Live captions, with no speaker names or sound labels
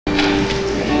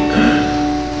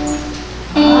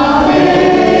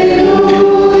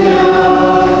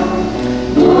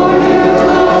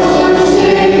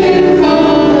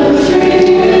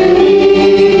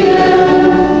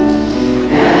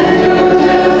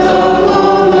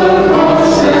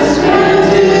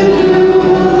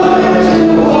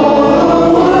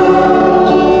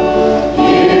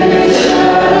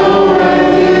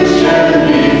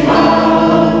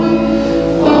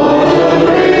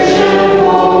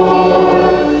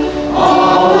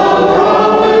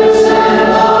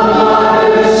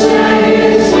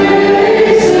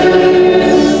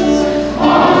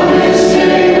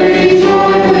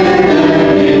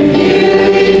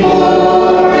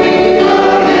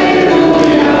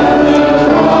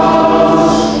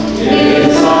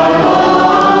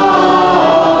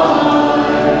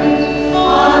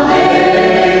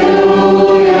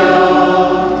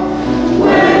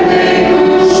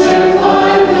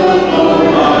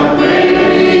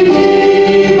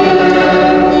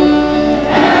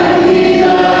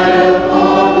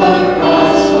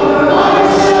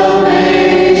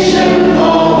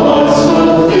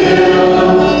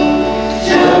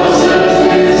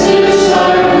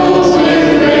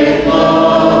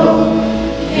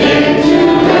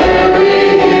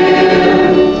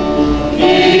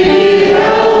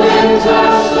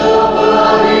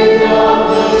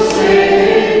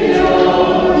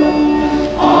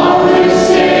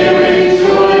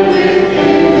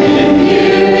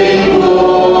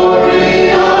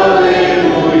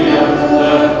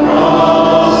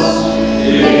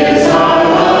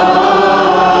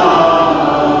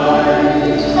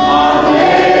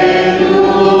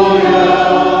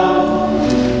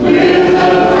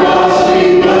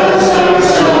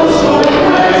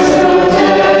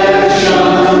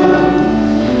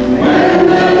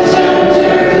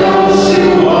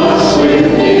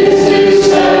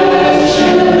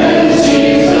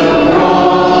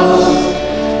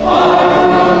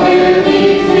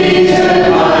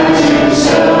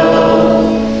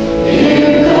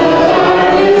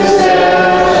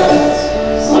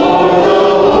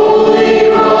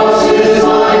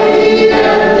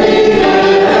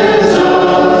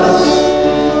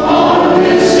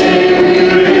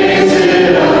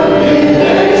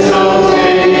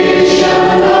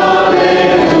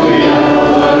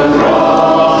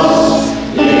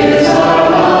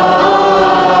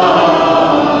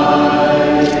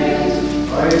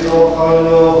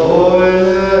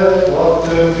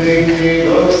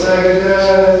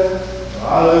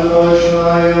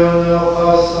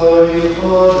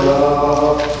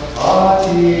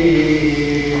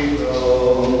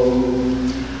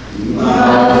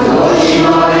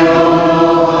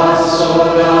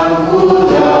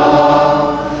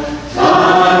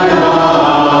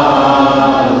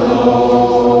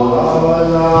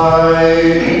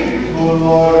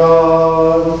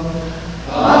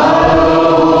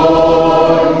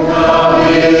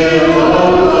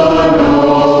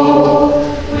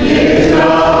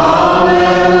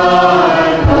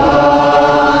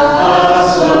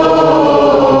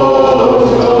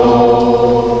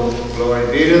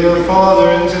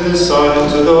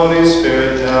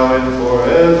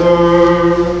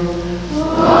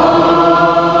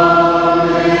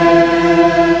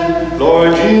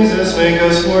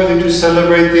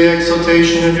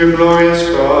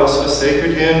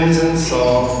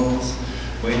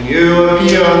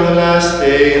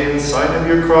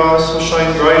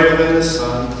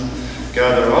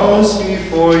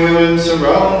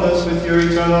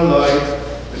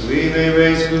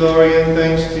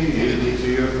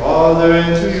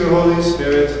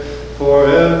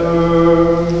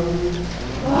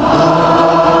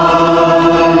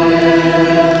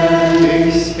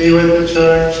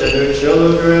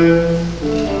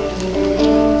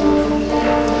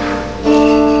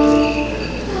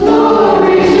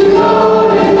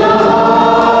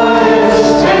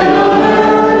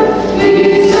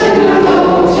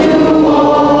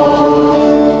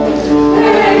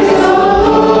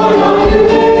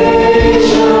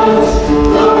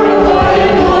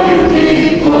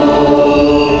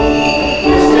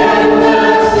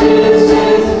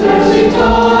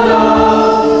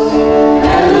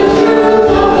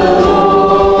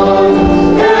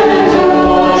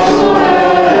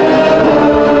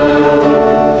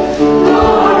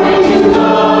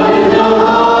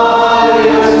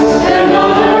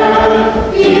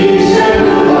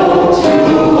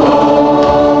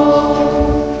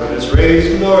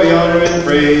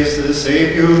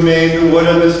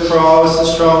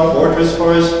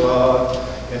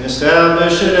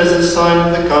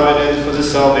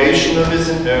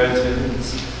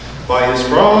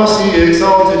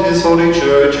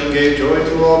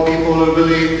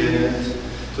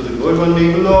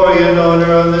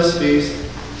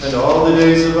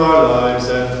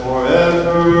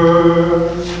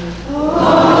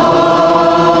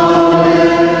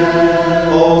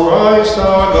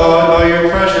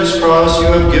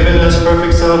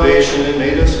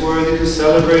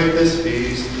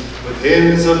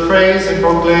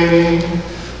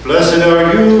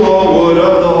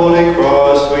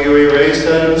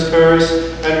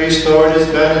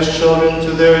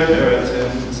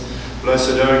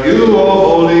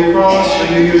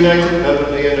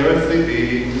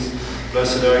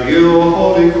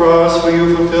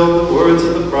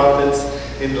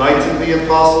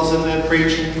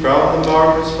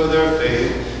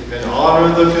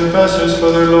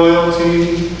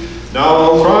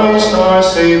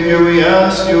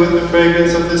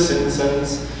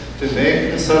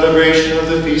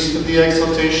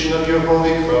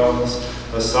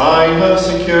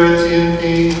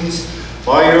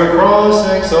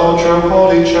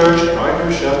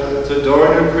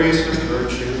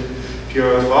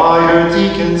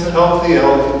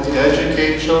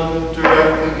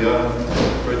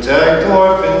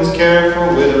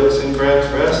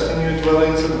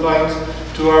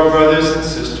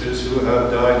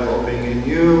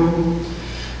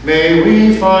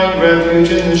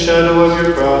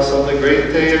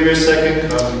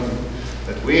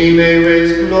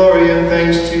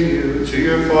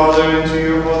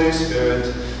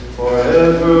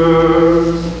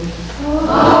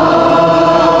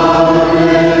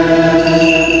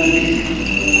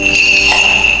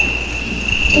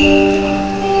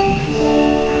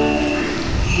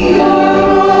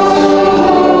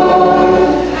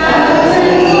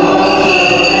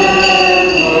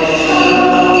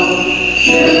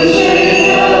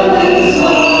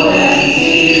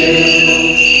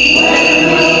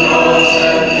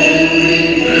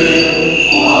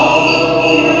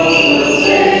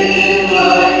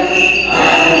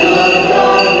And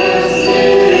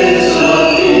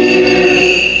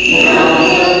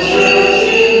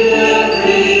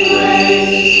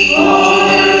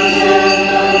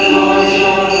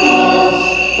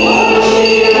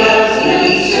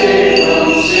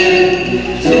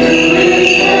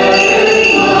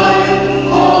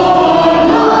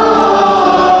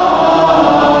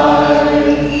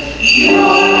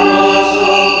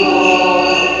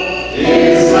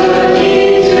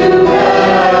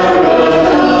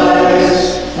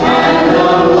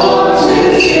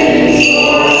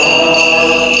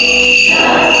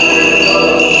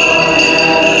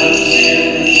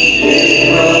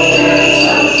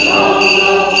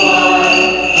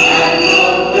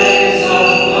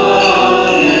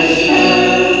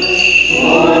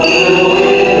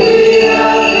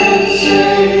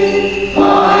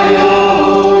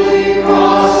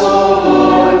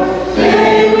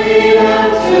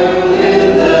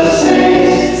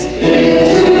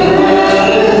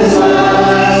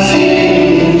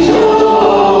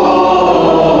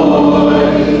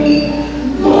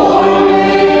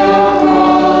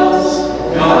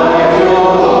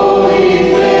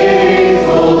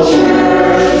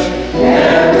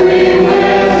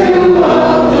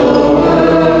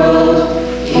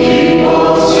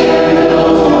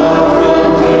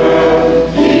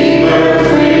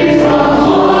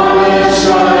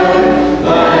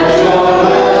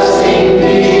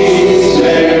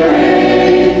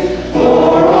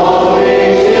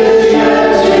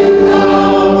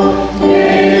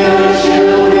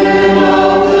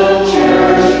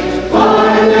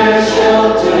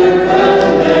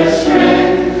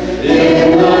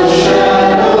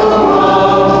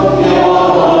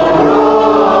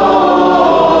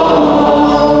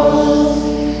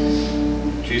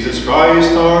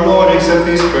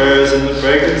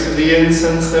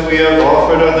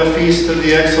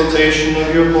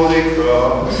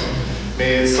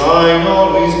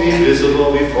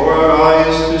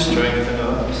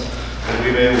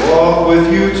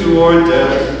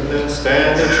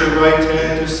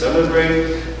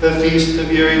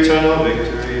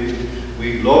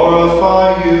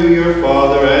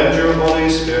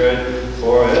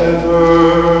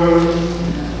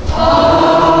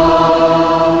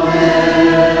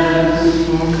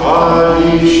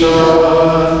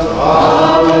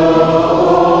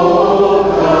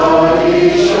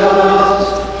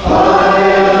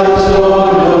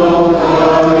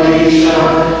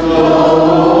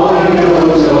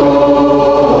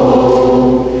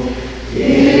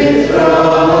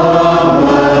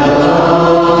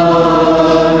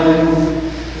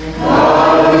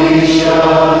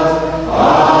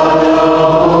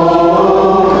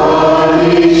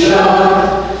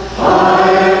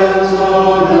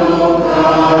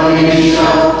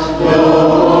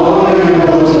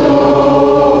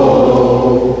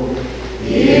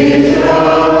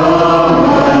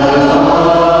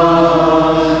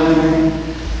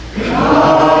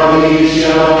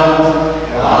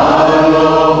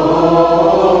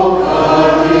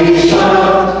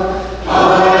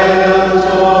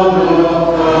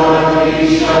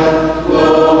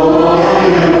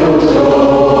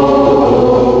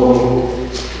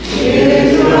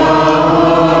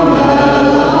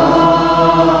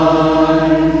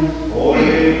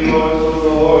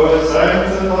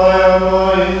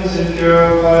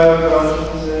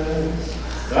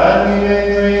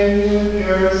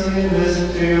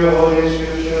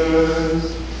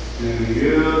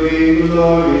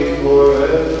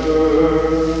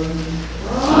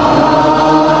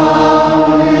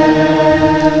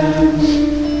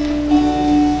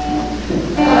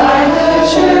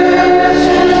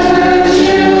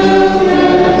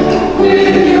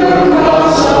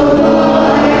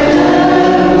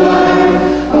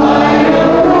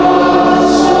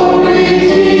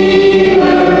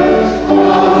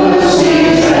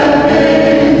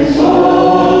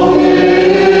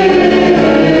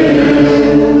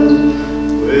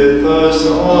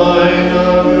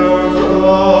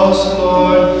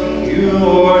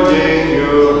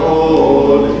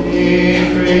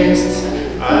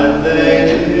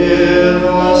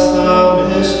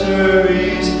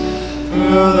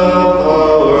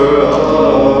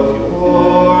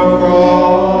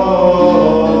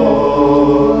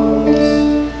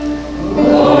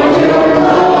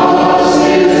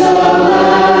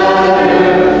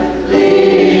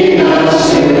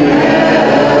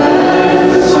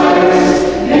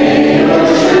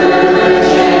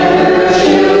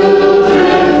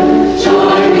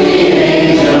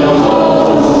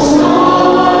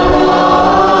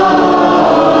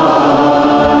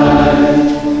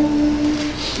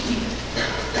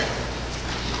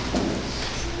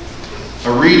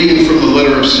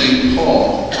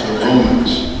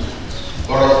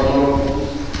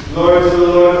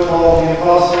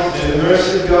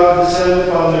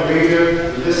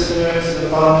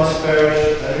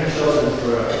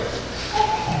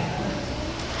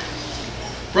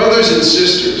Brothers and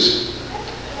sisters,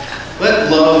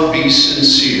 let love be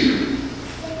sincere.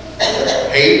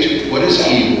 Hate what is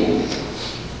evil.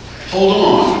 Hold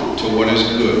on to what is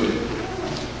good.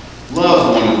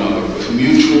 Love one another with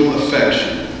mutual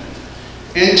affection.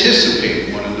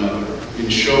 Anticipate one another in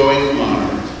showing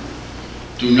honor.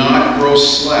 Do not grow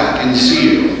slack in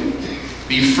zeal.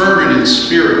 Be fervent in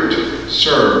spirit.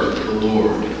 Serve the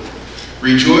Lord.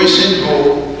 Rejoice in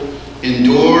hope.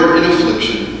 Endure in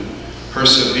affliction.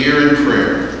 Persevere in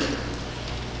prayer.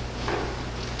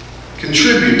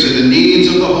 Contribute to the needs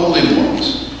of the holy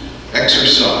ones.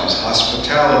 Exercise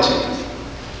hospitality.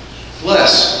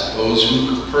 Bless those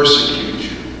who persecute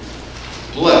you.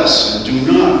 Bless and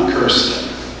do not curse them.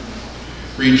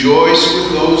 Rejoice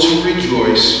with those who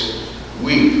rejoice.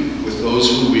 Weep with those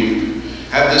who weep.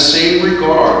 Have the same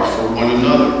regard for one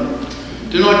another.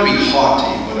 Do not be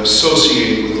haughty, but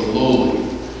associate with the lowly.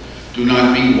 Do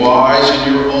not be wise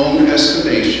in your own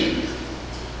estimation.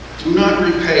 Do not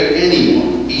repay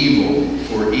anyone evil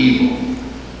for evil.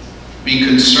 Be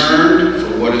concerned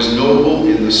for what is noble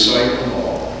in the sight of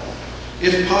all.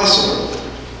 If possible,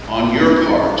 on your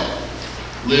part,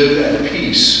 live at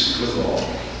peace with all.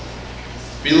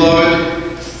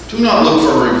 Beloved, do not look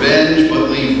for revenge, but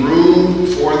leave room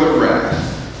for the wrath.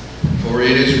 For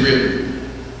it is written,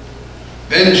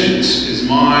 "Vengeance is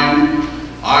mine,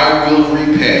 I will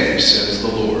repay," says the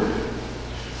Lord.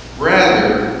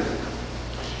 Rather,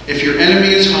 if your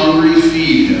enemy is hungry,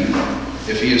 feed him.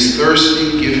 If he is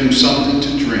thirsty, give him something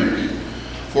to drink.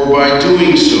 For by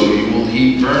doing so, you will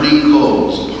heap burning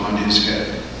coals upon his head.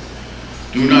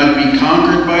 Do not be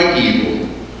conquered by evil,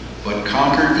 but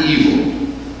conquer evil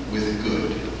with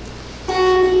good.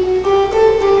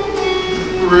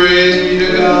 Praise be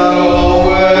to God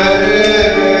always.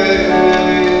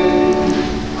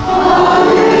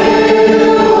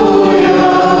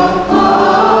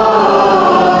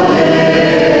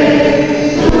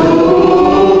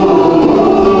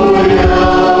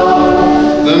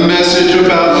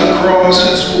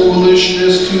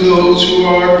 To those who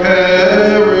are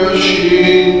perishing,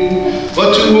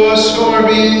 but to us who are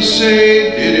being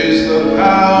saved, it is the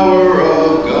power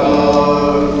of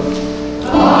God.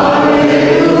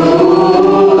 Hallelujah.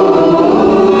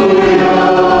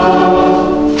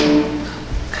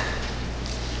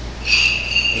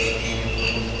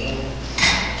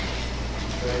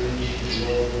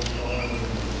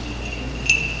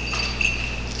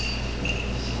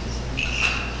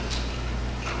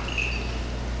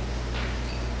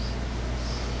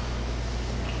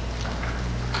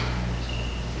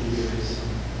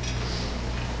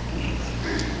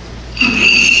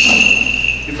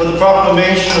 For the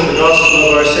proclamation of the gospel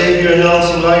of our Savior,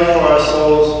 announcing life for our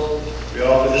souls, we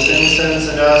offer this incense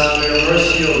and ask for your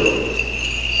mercy, O Lord.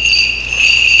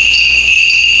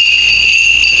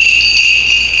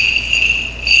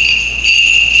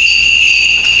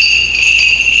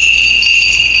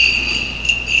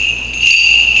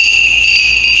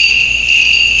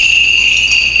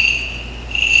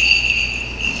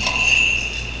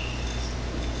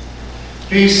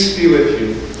 Peace be with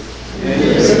you.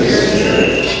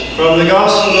 From the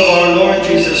Gospel of our Lord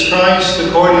Jesus Christ,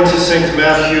 according to St.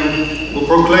 Matthew, who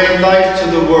proclaimed life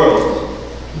to the world.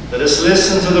 Let us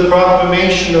listen to the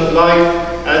proclamation of life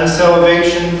and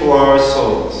salvation for our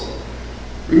souls.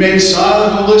 Remain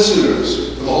silent, O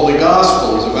listeners, for the Holy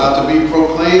Gospel is about to be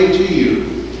proclaimed to you.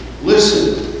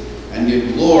 Listen and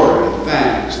give glory and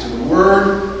thanks to the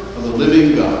word of the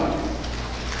living God.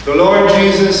 The Lord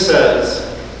Jesus says,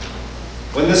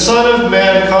 "When the Son of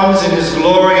Man comes in his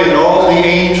glory and all the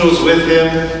angels with him,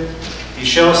 he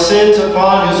shall sit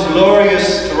upon his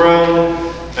glorious throne,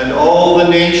 and all the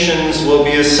nations will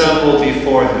be assembled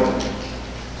before him.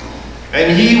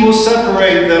 And he will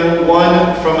separate them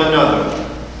one from another,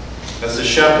 as the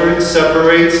shepherd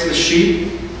separates the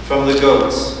sheep from the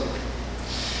goats.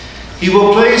 He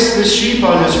will place the sheep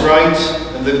on his right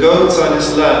and the goats on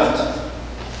his left.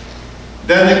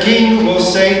 Then the king will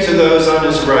say to those on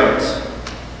his right,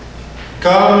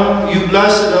 'Come, you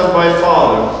blessed of my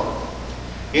Father,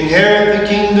 inherit the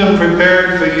kingdom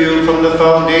prepared for you from the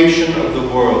foundation of the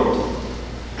world.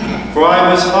 For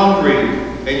I was hungry,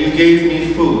 and you gave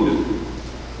me food.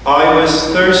 I was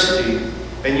thirsty,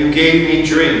 and you gave me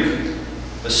drink.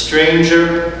 A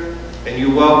stranger, and you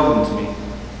welcomed me.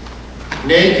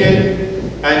 Naked,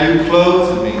 and you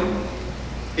clothed me.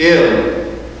 Ill,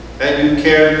 and you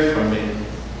cared for me.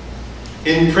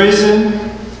 In prison,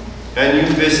 and you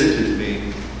visited me.'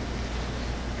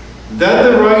 Then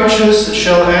the righteous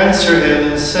shall answer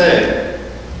him and say,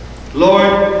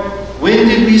 'Lord, when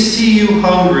did we see you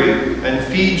hungry and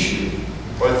feed you,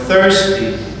 or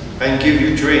thirsty and give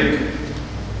you drink?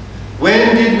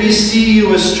 When did we see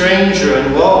you a stranger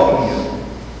and welcome you,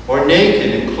 or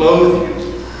naked and clothe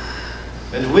you?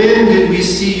 And when did we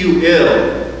see you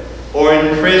ill, or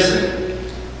in prison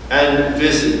and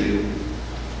visit you?'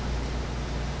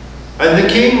 And the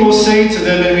king will say to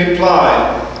them in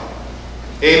reply,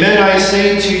 'Amen, I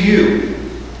say to you,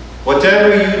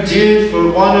 whatever you did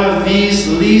for one of these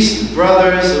least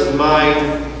brothers of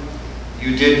mine,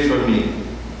 you did for me.'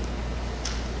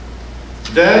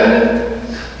 Then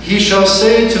he shall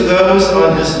say to those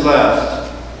on his left,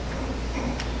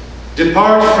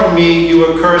 'Depart from me, you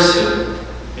accursed,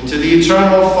 into the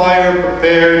eternal fire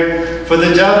prepared for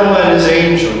the devil and his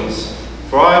angels.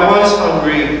 For I was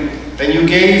hungry, and you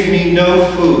gave me no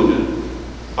food.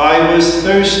 I was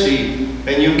thirsty,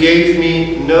 and you gave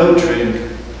me no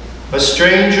drink. A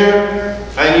stranger,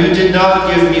 and you did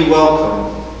not give me welcome.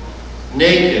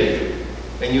 Naked,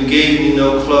 and you gave me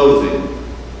no clothing.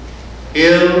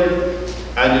 Ill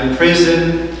and in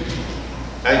prison,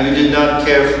 and you did not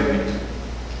care for me.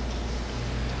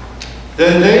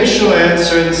 Then they shall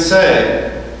answer and say,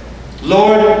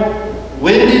 Lord,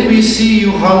 when did we see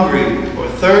you hungry, or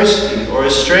thirsty, or a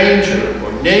stranger,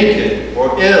 or naked,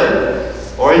 or ill,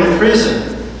 or in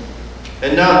prison,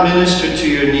 and not minister to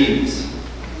your needs?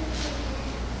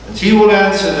 And he will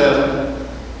answer them,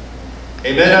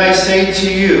 Amen, I say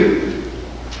to you,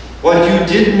 what you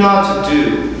did not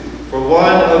do for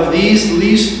one of these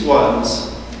least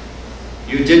ones,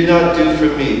 you did not do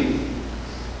for me.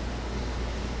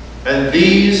 And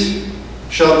these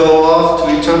shall go off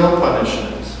to eternal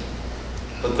punishment,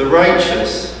 but the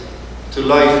righteous to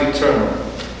life eternal.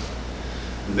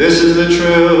 This is the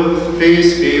truth.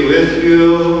 Peace be with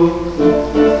you.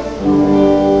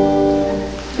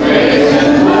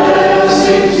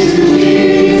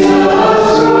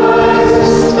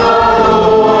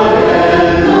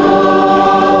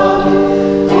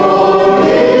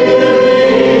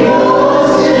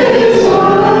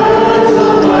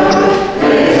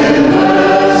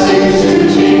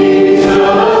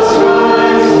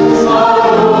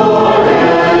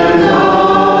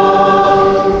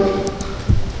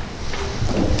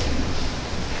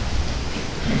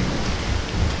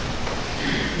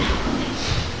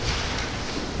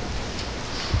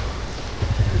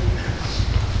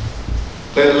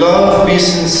 Let love be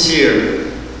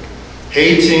sincere,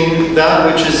 hating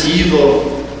that which is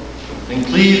evil and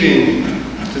cleaving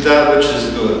to that which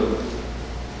is good.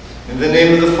 In the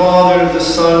name of the Father, of the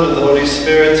Son, and of the Holy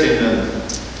Spirit, amen.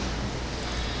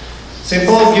 St.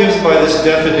 Paul gives by this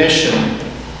definition,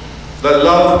 let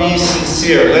love be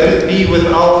sincere, let it be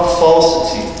without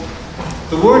falsity.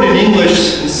 The word in English,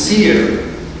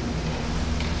 sincere,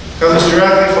 comes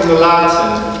directly from the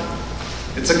Latin.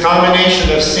 It's a combination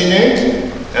of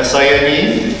sine,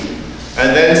 S-I-N-E,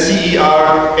 and then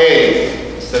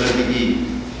C-E-R-A, instead of the E.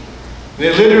 And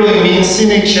it literally means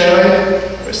sine cera,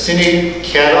 or sine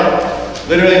cera,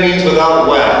 literally means without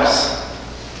wax.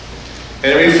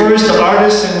 And it refers to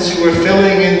artisans who were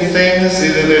filling in things,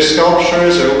 either their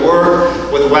sculptures or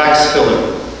work, with wax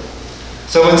filler.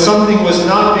 So when something was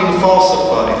not being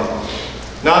falsified,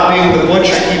 not being the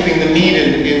butcher keeping the meat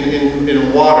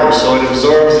in water so it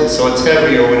absorbs it, so it's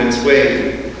heavier when it's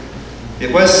weighed.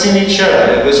 It was sine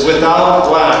cera, it was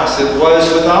without wax, it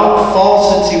was without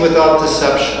falsity, without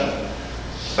deception.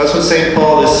 That's what St.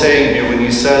 Paul is saying here when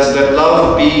he says, let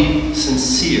love be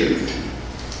sincere.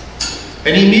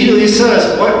 And he immediately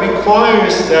says, what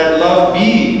requires that love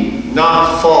be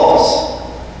not false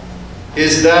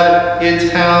is that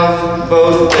it have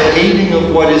both the hating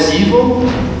of what is evil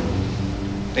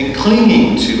and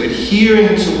clinging to,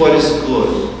 adhering to what is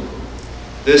good.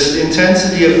 This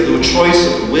intensity of the choice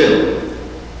of will.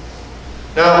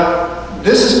 Now,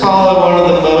 this is probably one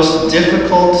of the most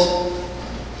difficult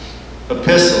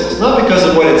epistles, not because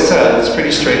of what it says, it's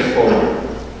pretty straightforward.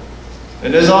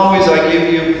 And as always, I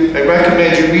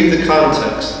recommend you read the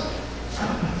context.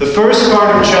 The first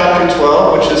part of chapter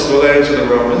 12, which is the letter to the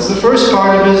Romans, the first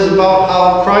part of it is about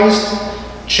how Christ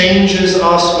changes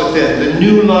us within, the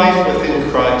new life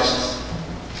within Christ.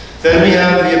 Then we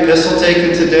have the epistle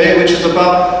taken today, which is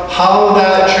about how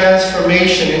that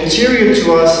transformation interior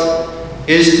to us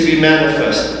is to be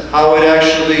manifested, how it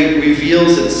actually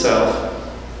reveals itself.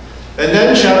 And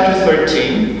then chapter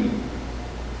 13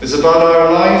 is about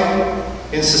our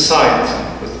life in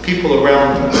society, with people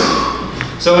around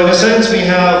us. So in a sense, we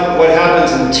have what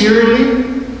happens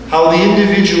interiorly, how the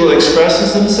individual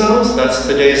expresses themselves, that's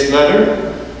today's letter,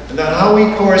 and then how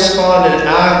we correspond and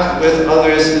act with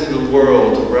others in the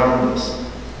world around us,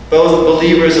 both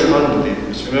believers and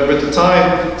unbelievers. Remember, at the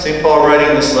time St. Paul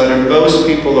writing this letter, most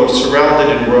people are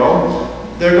surrounded in Rome.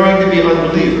 They're going to be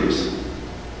unbelievers.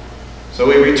 So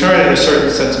we return in a certain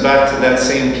sense back to that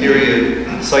same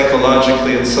period,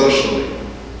 psychologically and socially.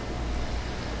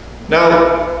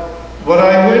 Now, what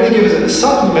I'm going to give is a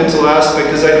supplemental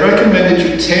aspect, is I'd recommend that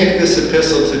you take this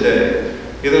epistle today.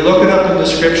 Either look it up in the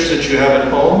scriptures that you have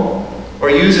at home, or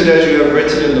use it as you have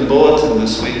written in the bulletin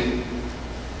this week.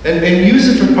 And use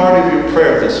it for part of your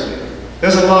prayer this week.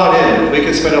 There's a lot in it. We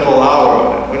could spend a whole hour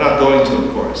on it. We're not going to,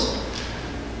 of course.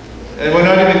 And we're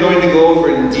not even going to go over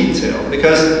it in detail,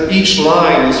 because each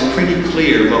line is pretty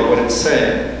clear about what it's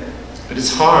saying. But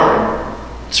it's hard.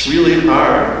 It's really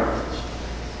hard.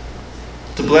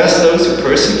 To bless those who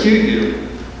persecute you.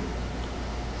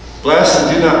 Bless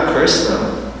and do not curse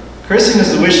them. Cursing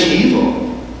is the wishing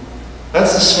evil.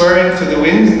 That's the swearing through the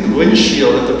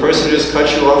windshield at the person who just cut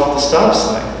you off at the stop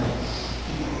sign.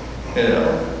 You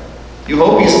know, you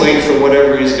hope he's late for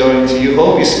whatever he's going to. You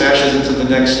hope he smashes into the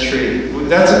next tree.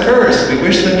 That's a curse. We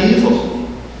wish them evil.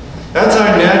 That's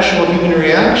our natural human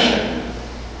reaction.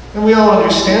 And we all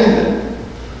understand it.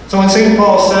 So when St.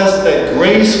 Paul says that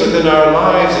grace within our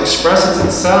lives expresses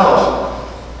itself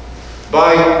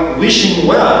by wishing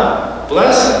well,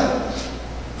 blessing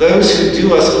those who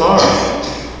do us harm.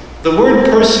 The word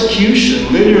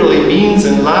persecution literally means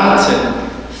in Latin,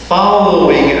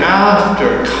 following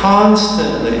after,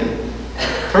 constantly.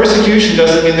 Persecution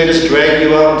doesn't mean they just drag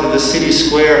you out into the city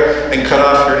square and cut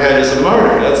off your head as a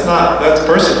martyr. That's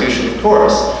persecution, of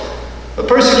course. But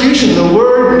persecution, the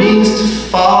word means to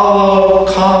follow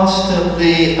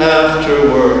constantly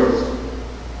afterward.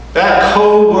 That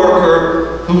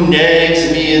co-worker who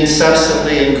nags me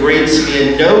incessantly and grates me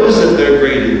and knows that they're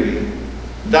grating me,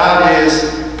 that is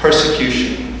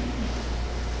persecution.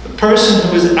 The person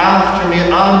who is after me,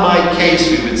 on my case,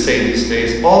 we would say these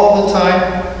days, all the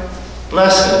time,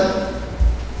 bless him.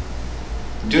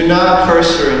 Do not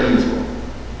curse her in evil.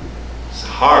 It's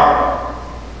hard.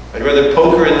 I'd rather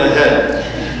poke her in the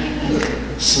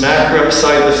head, smack her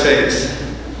upside the face.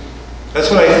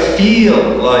 That's what I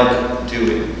feel like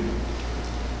doing.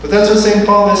 But that's what St.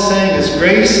 Paul is saying, is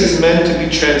grace is meant to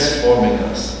be transforming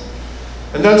us.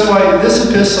 And that's why this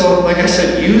epistle, like I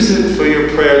said, use it for your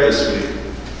prayer this week.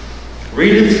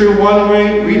 Read it through one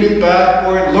way, read it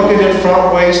backward, look at it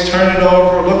front ways, turn it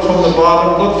over, look from the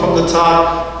bottom, look from the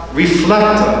top,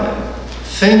 reflect on it,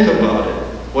 think about it,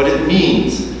 what it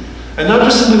means. And not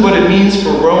just simply what it means for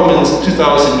Romans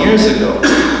 2,000 years ago,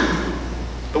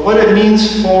 but what it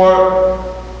means for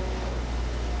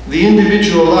the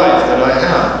individual life that I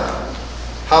have,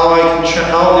 how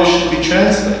this should be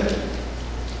translated.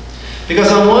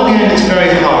 Because on one hand, it's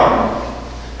very hard.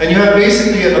 And you have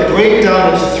basically a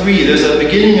breakdown of three. There's a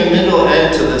beginning, a middle,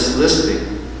 end to this listing.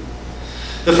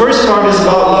 The first part is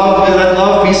about love, and let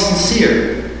love be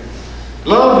sincere.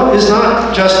 Love is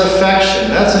not just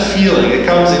affection. That's a feeling. It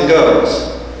comes and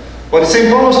goes. What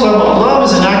St. Paul is talking about, love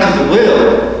is an act of the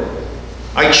will.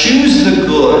 I choose the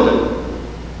good,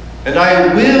 and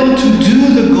I will to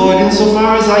do the good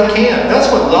insofar as I can.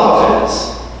 That's what love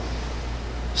is.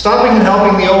 Stopping and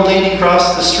helping the old lady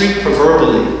cross the street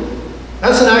proverbially.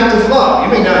 That's an act of love.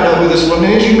 You may not know who this woman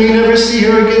is. You may never see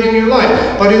her again in your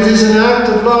life. But it is an act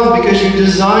of love because you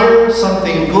desire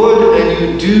something good and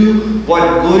you do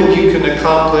what good you can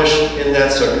accomplish in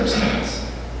that circumstance.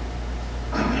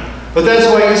 But that's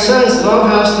why he says love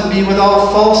has to be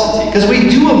without falsity. Because we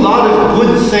do a lot of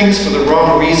good things for the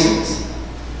wrong reasons.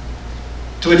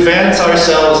 To advance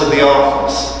ourselves in the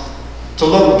office. To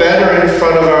look better in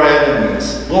front of our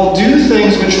enemies. We'll do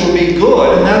things which will be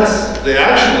good, and the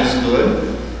action is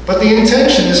good, but the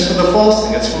intention is for the false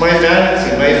thing. It's for my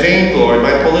vanity, my vainglory,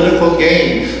 my political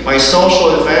gain, my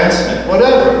social advancement,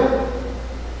 whatever.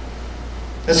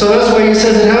 And so that's why he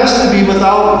says it has to be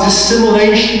without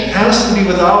dissimulation. It has to be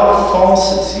without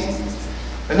falsity.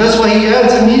 And that's why he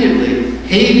adds immediately,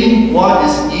 hating what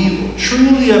is evil,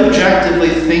 truly objectively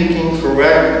thinking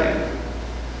correctly.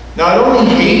 Not only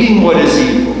hating what is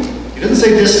evil, he doesn't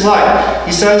say dislike,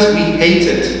 he says we hate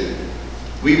it.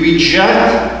 We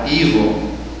reject evil.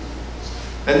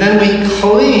 And then we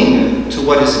cling to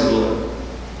what is good.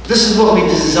 This is what we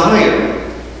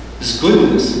desire, is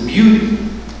goodness, beauty,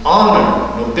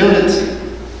 honor, nobility.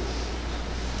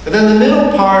 And then the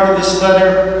middle part of this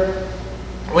letter,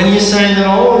 when he's saying that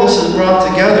all of this is brought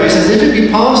together, he says, if it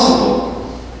be possible,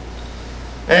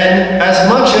 and as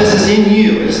much as is in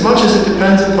you, as much as it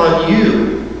depends upon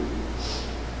you,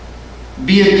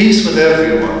 be at peace with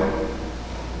everyone.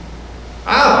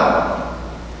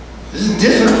 This is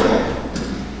difficult.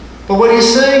 But what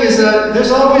he's saying is that there's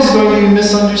always going to be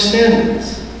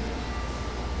misunderstandings.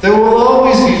 There will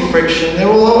always be friction. There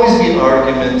will always be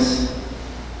arguments.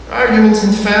 Arguments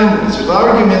in families. There's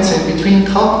arguments in between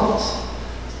couples.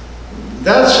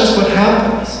 That's just what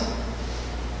happens.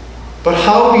 But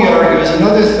how we argue is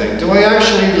another thing. Do I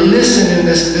actually listen in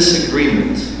this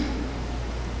disagreement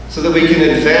so that we can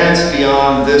advance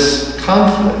beyond this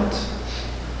conflict?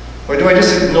 Or do I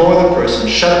just ignore the person,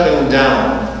 shut them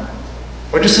down,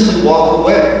 or just simply walk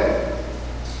away?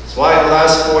 That's why in the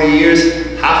last 40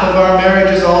 years, half of our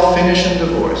marriages all finish in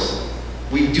divorce.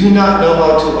 We do not know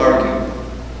how to argue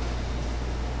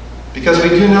because we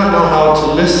do not know how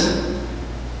to listen.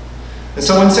 And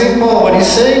so when St. Paul, what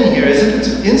he's saying here is, if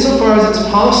it's, insofar as it's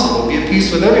possible, be at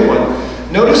peace with everyone.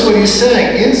 Notice what he's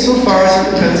saying, insofar as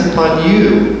it depends upon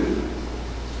you.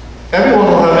 Everyone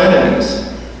will have enemies.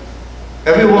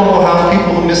 Everyone will have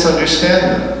people who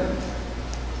misunderstand them.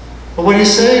 But what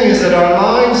he's saying is that our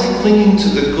lives in clinging to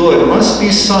the good must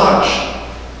be such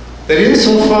that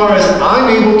insofar as I'm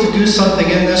able to do something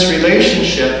in this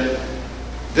relationship,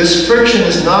 this friction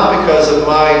is not because of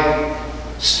my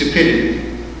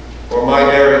stupidity or my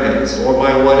arrogance or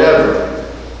my whatever.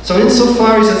 So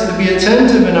insofar as it's to be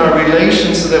attentive in our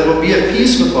relations so that we'll be at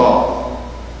peace with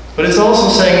all. But it's also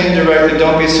saying indirectly,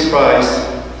 don't be surprised.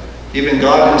 Even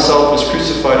God himself was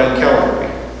crucified on Calvary.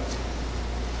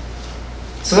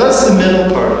 So that's the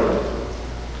middle part of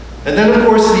it. And then of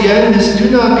course the end is,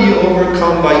 do not be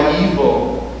overcome by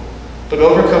evil, but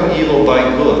overcome evil by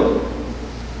good.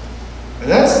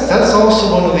 And that's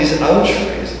also one of these ouch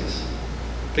phrases.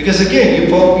 Because again, you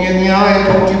poke me in the eye,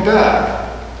 I poke you back.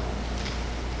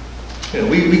 You know,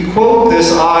 we quote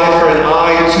this eye for an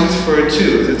eye, tooth for a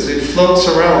tooth. It floats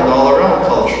around all around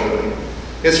culturally.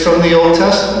 It's from the Old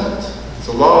Testament. It's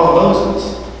the law of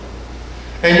Moses.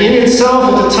 And in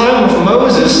itself, at the time of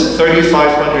Moses,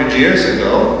 3,500 years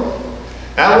ago,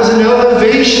 that was an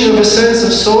elevation of a sense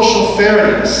of social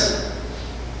fairness.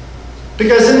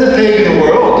 Because in the pagan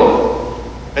world,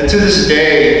 and to this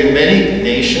day in many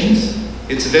nations,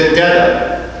 it's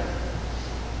vendetta.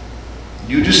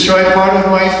 You destroy part of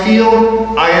my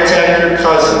field, I attack your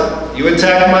cousin. You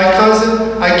attack my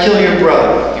cousin, I kill your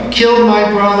brother. You killed my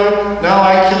brother, now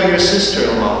I kill your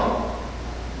sister-in-law.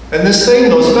 And this thing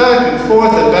goes back and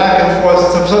forth,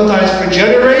 sometimes for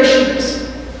generations.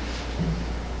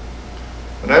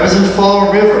 When I was in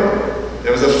Fall River,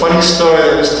 there was a funny story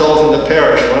that was told in the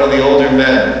parish, one of the older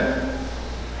men.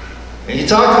 And he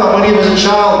talked about when he was a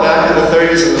child back in the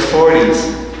 30s and the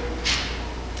 40s.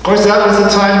 Of course, that was the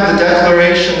time of the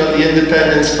declaration of the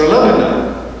independence for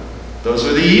Lebanon. Those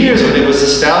were the years when it was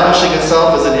establishing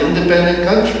itself as an independent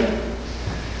country.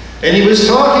 And he was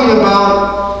talking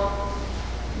about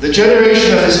the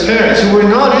generation of his parents, who were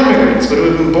not immigrants, but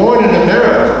who had been born in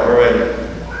America already.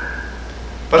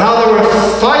 But how there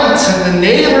were fights in the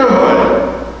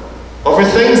neighborhood over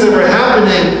things that were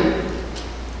happening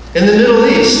in the Middle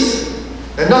East.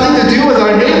 And nothing to do with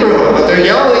our neighborhood, but they're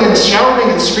yelling and shouting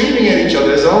and screaming at each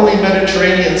other as only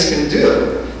Mediterraneans can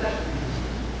do.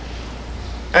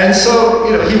 And so,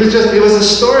 you know, it was a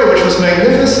story which was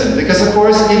magnificent, because of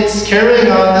course it's carrying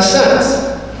on the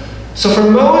sense. So for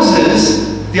Moses,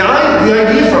 the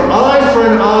idea for eye for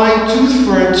an eye, tooth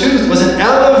for a tooth was an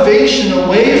elevation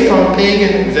away from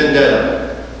pagan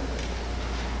vendetta.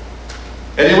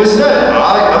 And it was not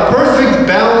a perfect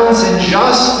balance in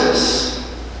justice.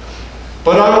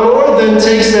 But our Lord then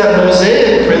takes that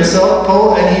Mosaic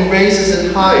principle and he raises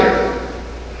it higher.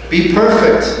 Be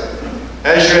perfect,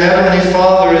 as your heavenly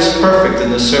Father is perfect,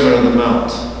 in the Sermon on the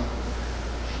Mount.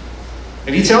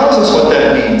 And he tells us what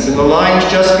that means in the lines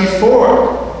just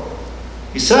before.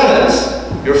 He says,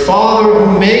 your Father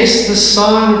who makes the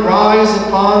sun rise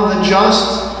upon the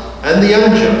just and the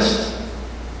unjust,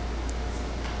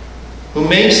 who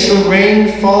makes the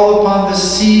rain fall upon the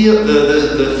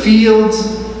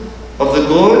fields of the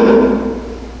good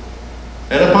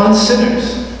and upon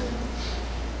sinners.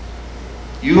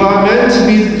 You are meant to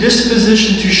be the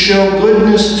disposition to show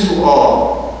goodness to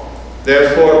all.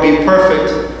 Therefore, be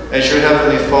perfect as your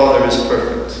heavenly Father is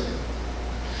perfect.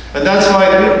 And that's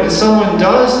why when someone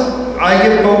does, I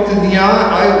get poked in the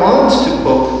eye, I want to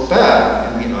poke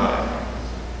back in the eye.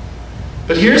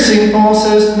 But here St. Paul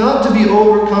says not to be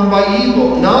overcome by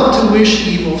evil, not to wish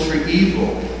evil for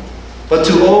evil, but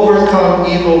to overcome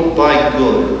evil by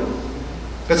good.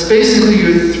 That's basically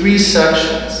your three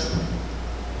sections.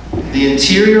 The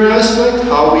interior aspect,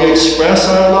 how we express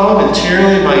our love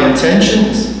interiorly, my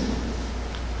intentions.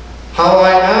 How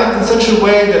I act in such a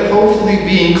way that hopefully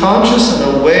being conscious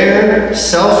and aware,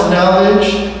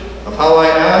 self-knowledge of how I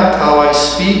act, how I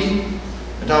speak,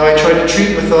 and how I try to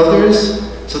treat with others,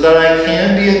 so that I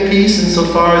can be at peace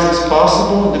insofar as it's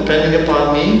possible, depending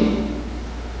upon me.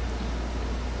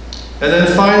 And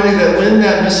then finally, that when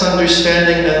that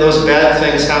misunderstanding and those bad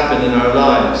things happen in our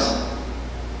lives,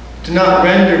 do not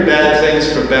render bad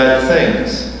things for bad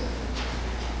things,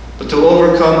 but to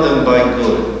overcome them by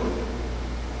good.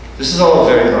 This is all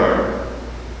very hard.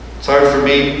 It's hard for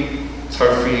me, it's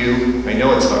hard for you, I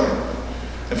know it's hard.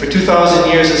 And for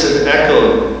 2,000 years this has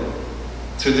echoed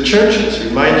through the churches,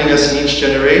 reminding us in each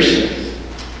generation,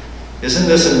 isn't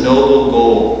this a noble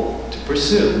goal to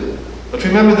pursue? But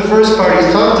remember, the first part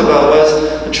he talked about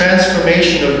was the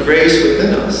transformation of grace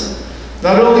within us.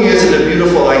 Not only is it a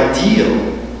beautiful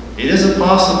ideal, it is a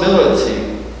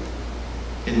possibility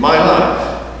in my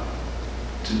life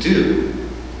to do,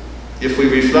 if we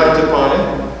reflect upon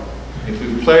it, if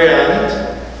we play on it,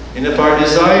 and if our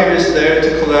desire is there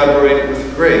to collaborate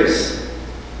with grace.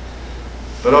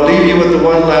 But I'll leave you with the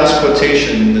one last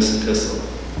quotation in this epistle.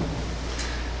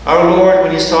 Our Lord,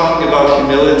 when he's talking about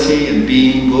humility and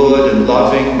being good and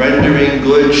loving, rendering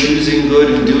good, choosing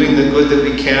good, and doing the good that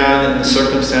we can in the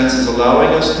circumstances allowing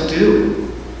us to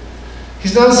do,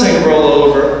 he's not saying roll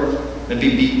over and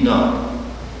be beaten up.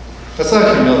 That's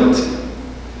not humility.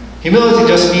 Humility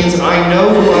just means I know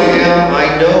who I am,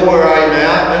 I know where I'm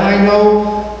at, and I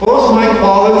know both my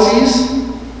qualities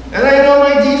and I know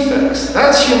my defects.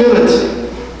 That's humility.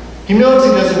 Humility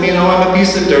doesn't mean, oh, I'm a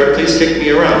piece of dirt, please kick me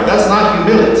around. That's not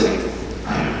humility.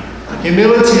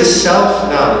 Humility is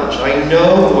self-knowledge. I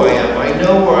know who I am. I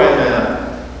know where I'm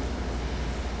at.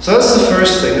 So that's the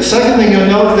first thing. The second thing, you'll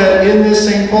note that in this,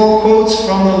 St. Paul quotes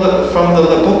from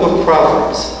the book of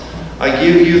Proverbs. I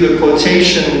give you the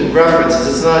quotation references.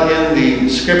 It's not in the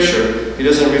scripture. He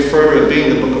doesn't refer to it being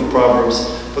the book of Proverbs.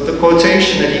 But the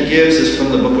quotation that he gives is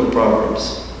from the book of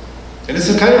Proverbs. And it's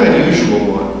a kind of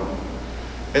unusual one.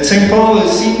 And St. Paul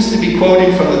seems to be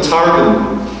quoting from the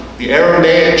Targum, the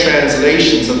Aramaic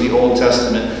translations of the Old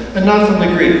Testament, and not from the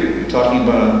Greek. We're talking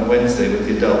about on Wednesday with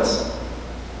the adults.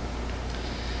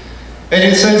 And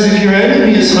it says, if your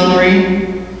enemy is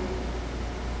hungry,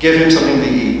 give him something to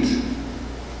eat.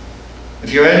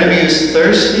 If your enemy is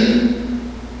thirsty,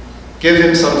 give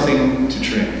him something to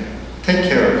drink. Take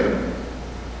care of him.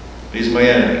 He's my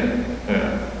enemy.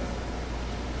 Yeah.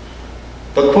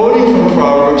 But quoting from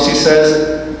Proverbs, he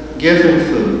says, give him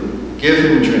food, give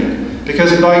him drink.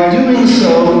 Because by doing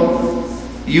so,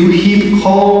 you heap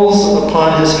coals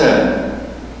upon his head.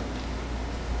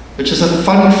 Which is a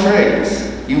funny phrase.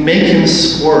 You make him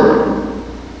squirm.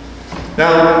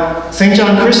 Now, St.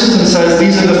 John Chrysostom says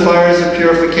these are the fires of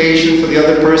purification for the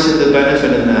other person to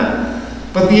benefit in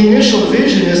that. But the initial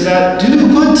vision is that do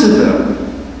good to them.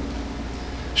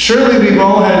 Surely we've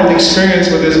all had an experience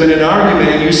where there's been an argument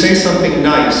and you say something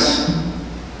nice.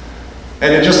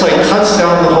 And it just like cuts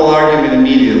down the whole argument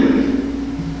immediately.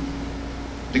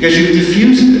 Because you've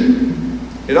diffused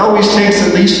it. It always takes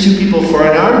at least two people for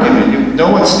an argument.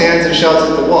 No one stands and shouts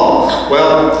at the wall.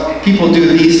 Well, people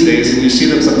do these days, and you see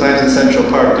them sometimes in Central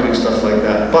Park doing stuff like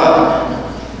that. But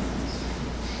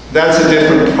that's a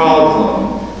different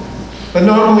problem. But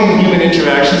normally in human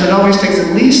interactions, it always takes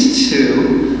at least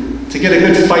two to get a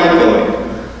good fight going.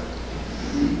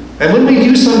 And when we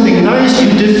do something nice, you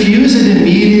diffuse it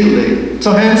immediately.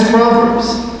 So hence Proverbs.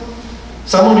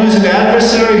 Someone who's an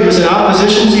adversary, who's in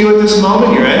opposition to you at this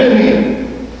moment, your enemy.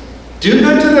 Do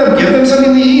good to them. Give them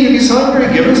something to eat if he's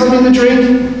hungry. Give him something to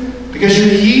drink. Because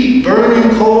you heap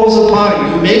burning coals upon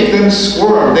it. You make them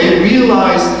squirm. They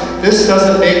realize this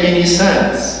doesn't make any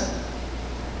sense.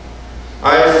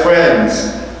 I have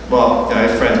friends. Well, I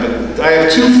have friends, but I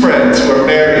have two friends who are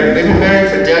married. They've been married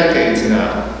for decades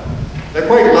now. They're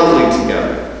quite lovely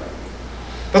together.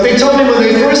 But they told me when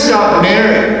they first got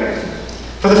married,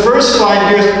 for the first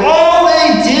 5 years, all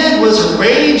they did was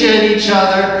rage at each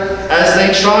other as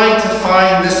they tried to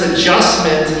find this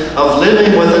adjustment of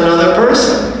living with another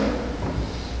person.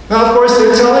 Now, of course,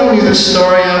 they're telling me this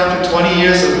story after 20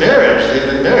 years of marriage.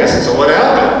 They've been married. So what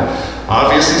happened?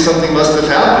 Obviously, something must have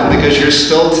happened because you're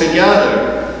still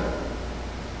together.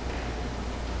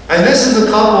 And this is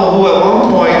a couple who at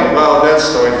one point, well, that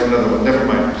story for another one, never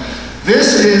mind.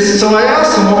 So I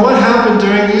asked him, well, what happened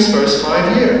during these first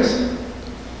 5 years?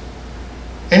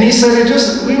 And he said,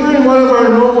 we were in one of our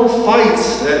normal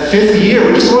fights that 5th year.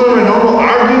 We're just one of our normal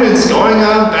arguments going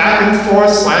on back and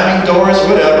forth, slamming doors,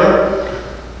 whatever.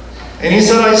 And he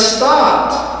said, I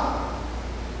stopped.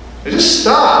 I just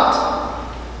stopped.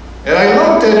 And I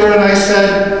looked at her and I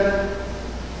said,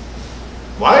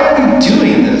 why are we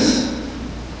doing this?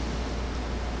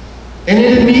 And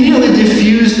it immediately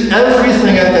diffused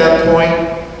everything at that point,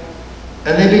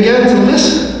 and they began to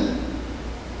listen.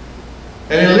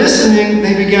 And in listening,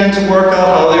 they began to work out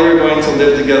how they were going to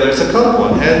live together as a couple.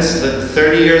 And hence,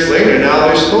 30 years later, now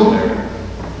they're still married.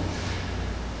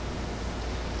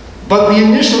 But the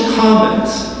initial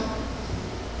comments,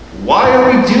 why are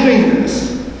we doing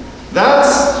this?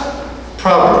 That's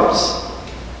Proverbs.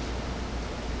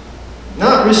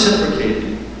 Not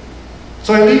reciprocating.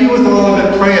 So I leave you with all of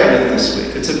it. Pray at it this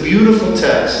week. It's a beautiful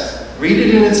text. Read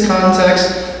it in its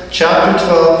context. Chapter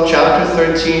 12, chapter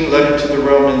 13, letter to the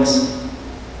Romans.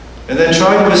 And then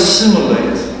try to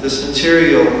assimilate this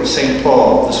material of St.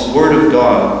 Paul, this Word of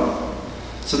God,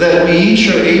 so that we each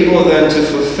are able then to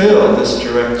fulfill this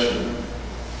direction.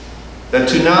 That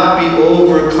to not be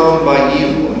overcome by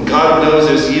evil. And God knows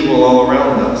there's evil all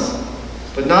around us.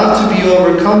 But not to be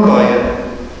overcome by it,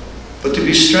 but to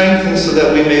be strengthened so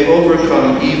that we may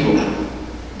overcome evil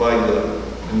by good.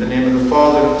 In the name of the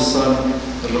Father, and the Son,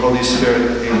 and the Holy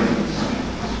Spirit. Amen.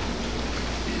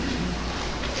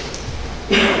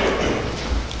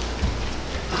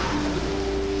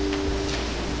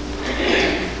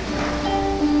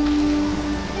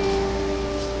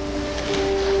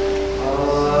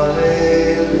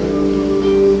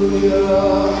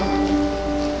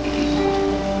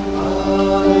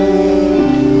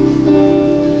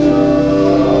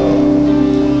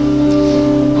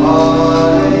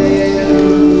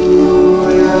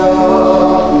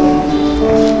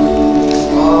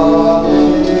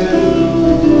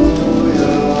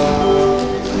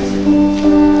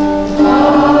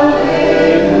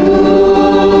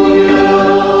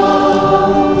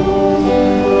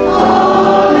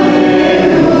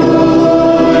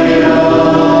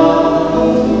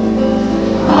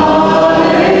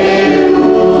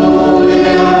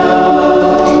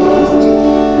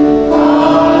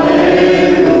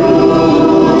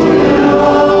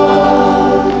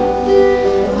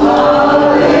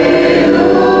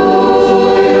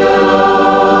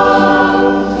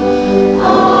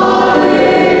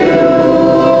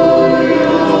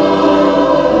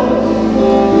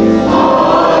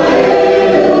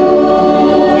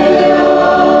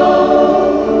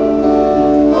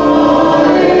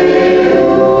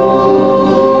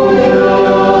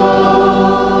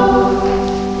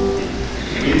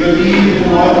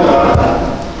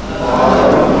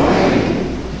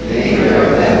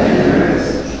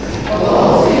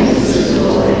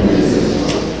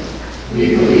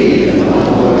 We believe in one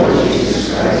Lord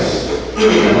Jesus Christ, the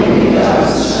only begotten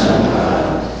Son of God,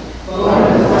 born of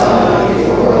the Father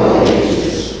before all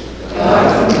ages, God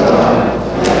from God,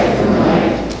 light from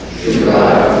light, true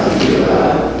God from true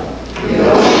God,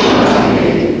 begotten,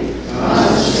 uncreated,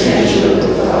 consubstantial with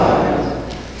the Father.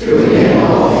 Through him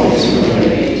all things were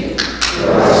made.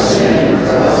 For our sin and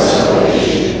for our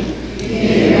salvation, he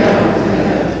came down from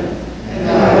heaven, and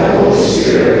by the Holy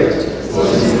Spirit was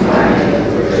incarnate of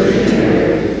the Virgin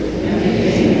Mary and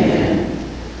became man.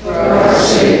 For our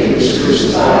sake he was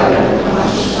crucified under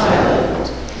Pontius Pilate,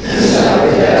 and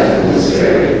suffered death and was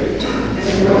buried,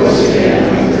 and rose again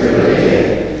on the third day,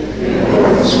 in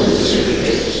accordance with the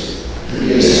Scriptures. He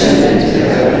ascended into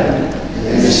heaven,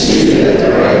 and is seated at the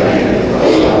right hand of the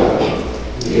Father.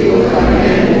 He will come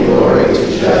again in glory to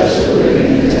judge the living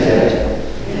and the dead,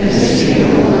 and his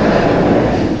kingdom will have no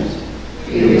end.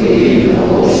 We believe in the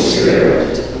Holy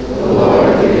Spirit, the Lord,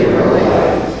 the giver of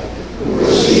life, who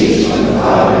proceeds from the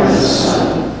Father and the Son,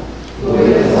 who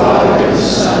with the Father and the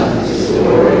Son is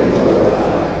adored and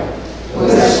glorified, who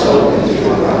has spoken through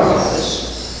the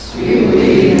prophets. We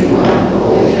believe in one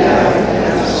holy Catholic and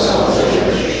Apostolic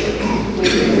Church. We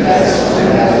confess one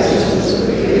baptism for the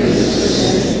forgiveness of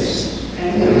sins,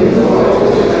 and we look forward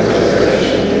to the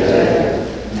resurrection of the dead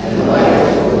and the life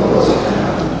of the world to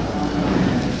come.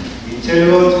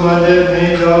 Itelot madem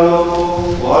hejalo,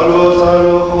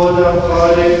 walotalo hodam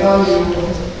kadekam,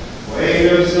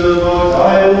 wader silva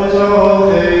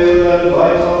taimutao heil, and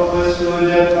vital questu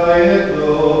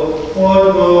detaetlo,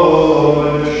 orgo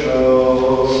show.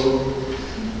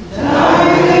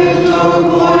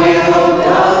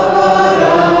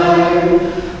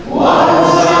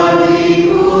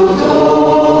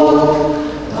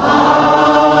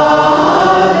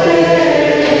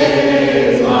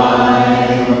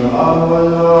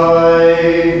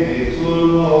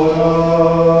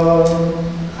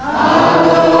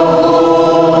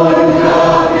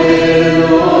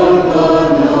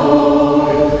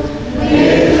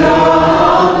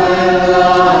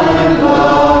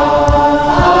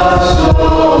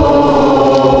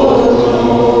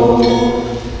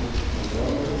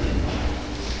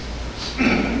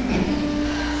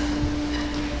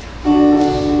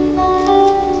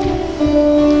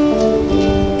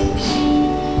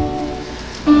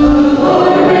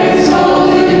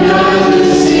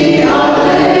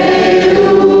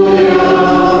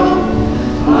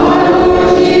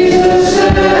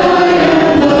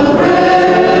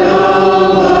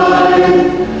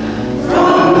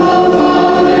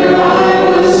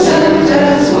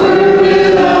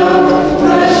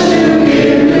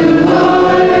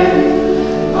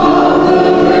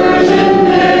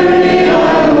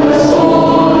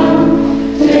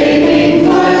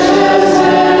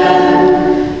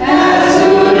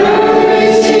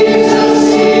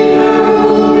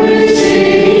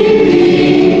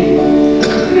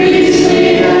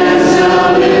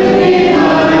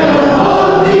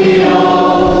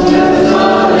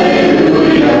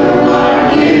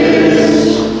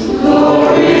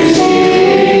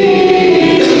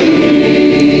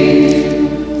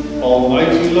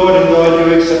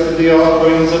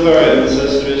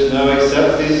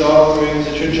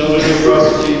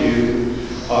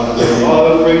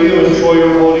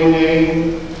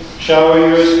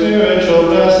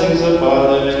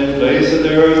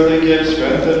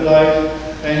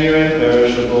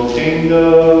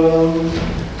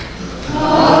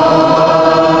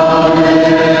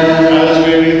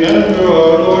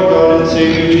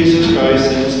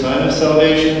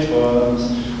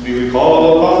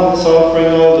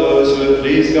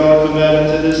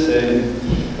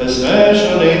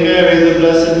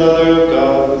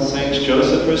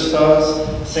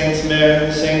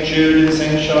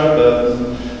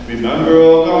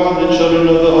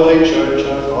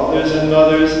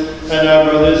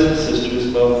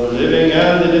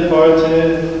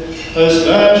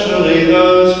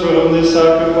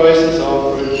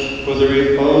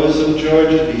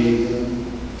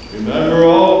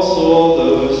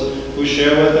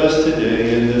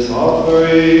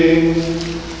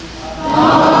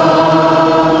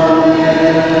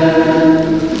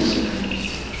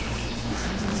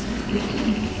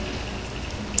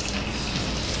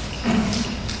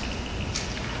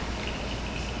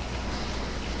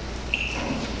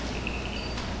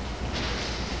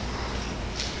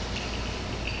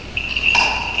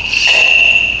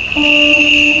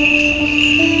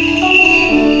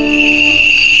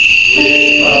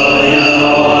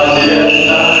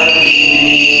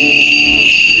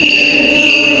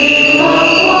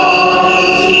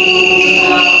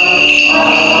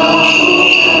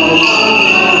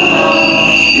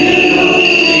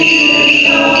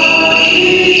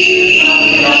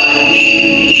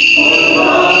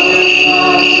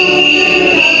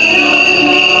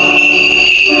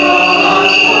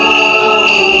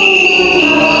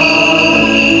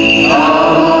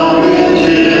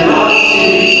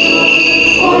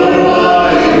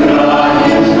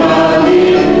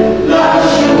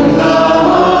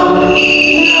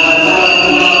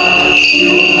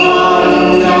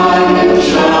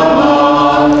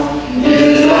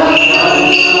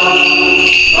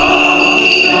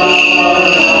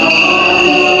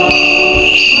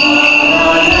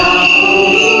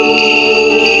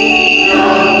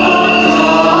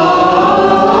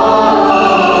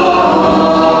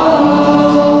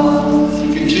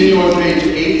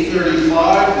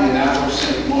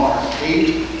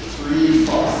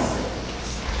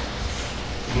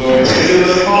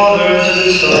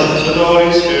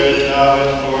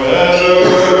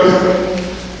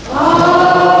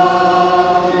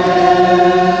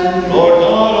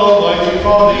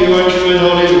 you are true and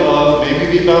holy love, may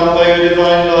we be bound by your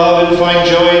divine love and find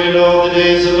joy in it all the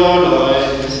days of our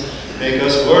lives. Make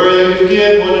us worthy to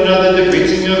give one another the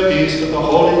greeting of peace with a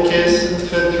holy kiss, and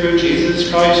fed through Jesus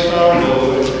Christ our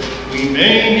Lord. We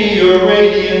may be your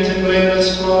radiant and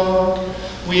blameless flock.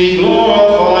 We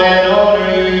glorify and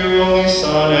honor you, your only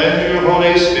Son, and your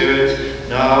Holy Spirit,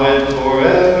 now and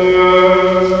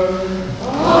forever.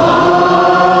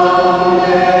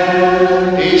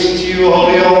 Amen. Peace to you,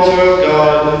 holy altar of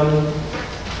God.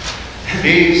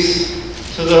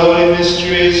 Peace to the holy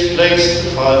mysteries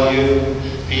placed upon you.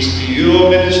 Peace to you, O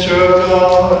minister of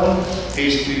God.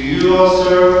 Peace to you, O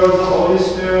server of the Holy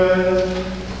Spirit.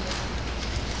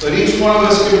 Let each one of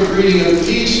us give a greeting of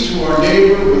peace to our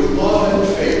neighbor with love and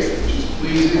faith, which is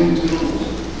pleasing to the Lord.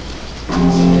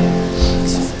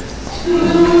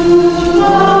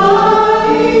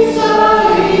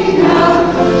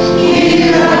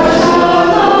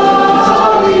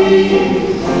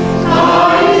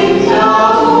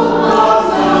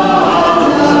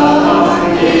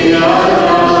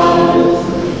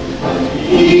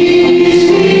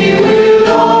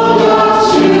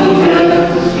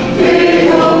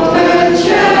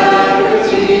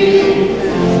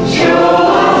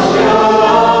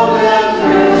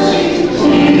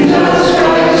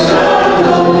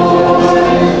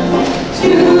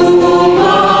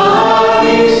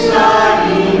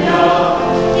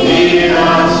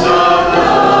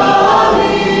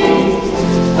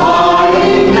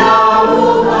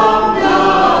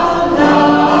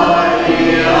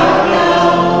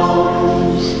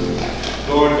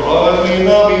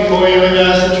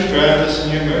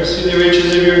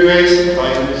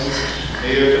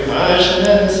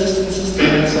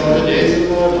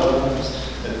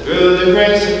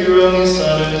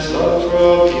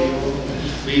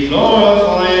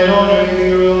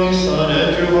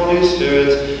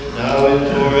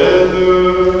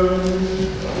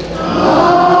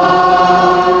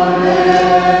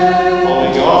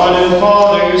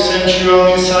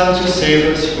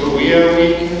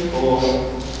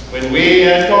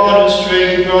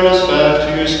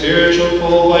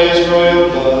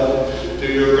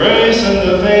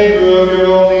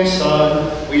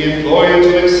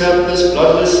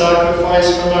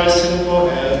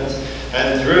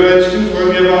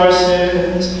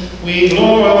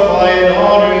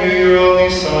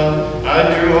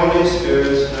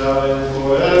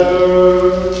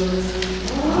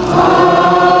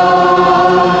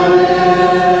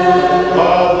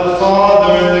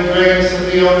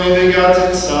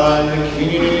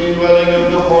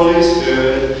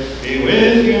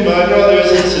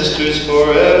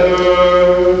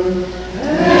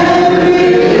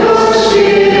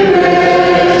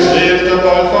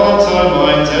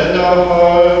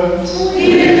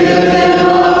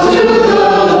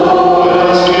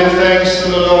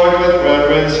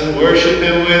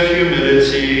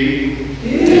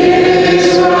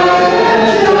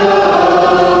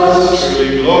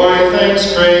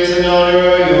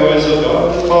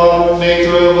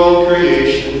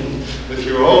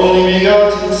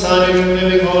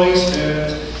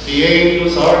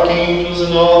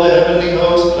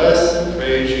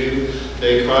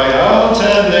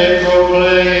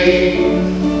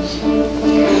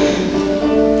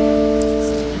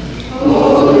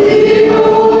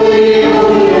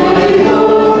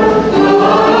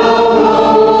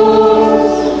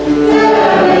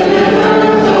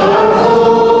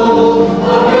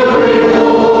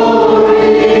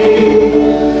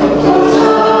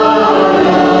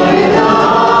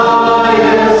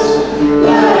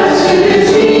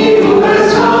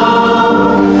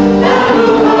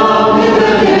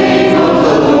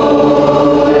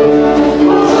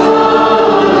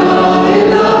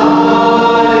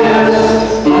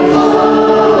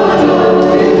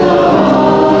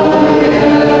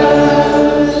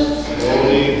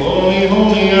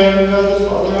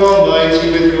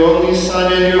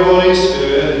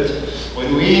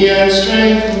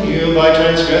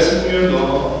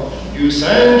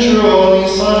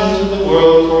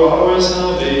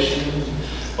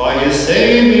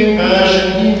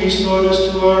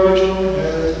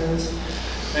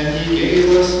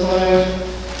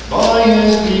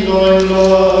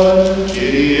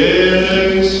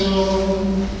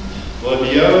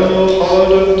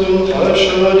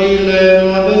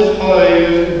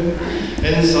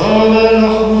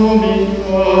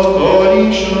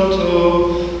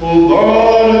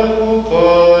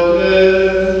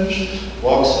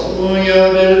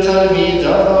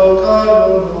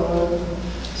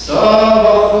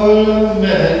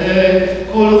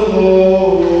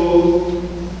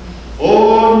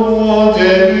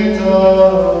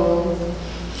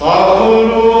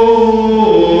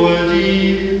 Fakhru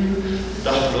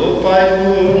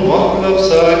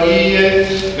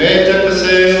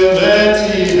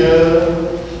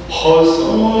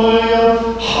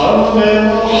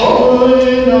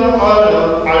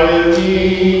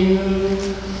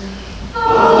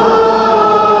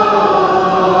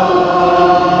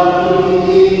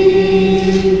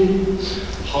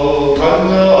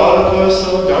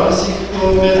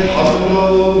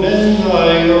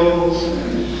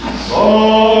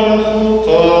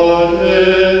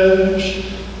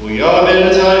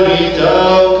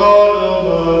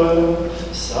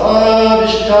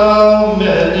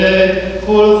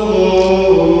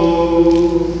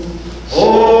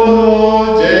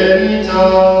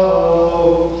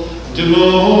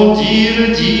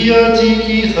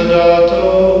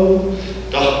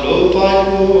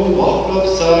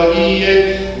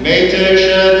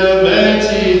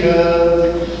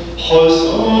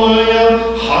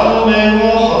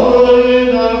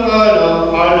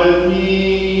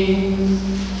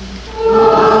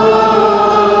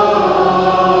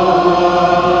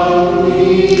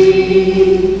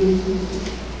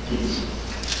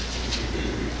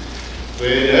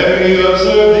Whenever you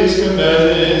observe these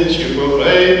commandments, you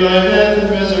proclaim my death and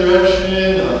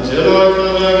resurrection until I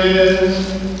come again.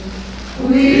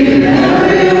 We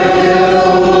remember your death, O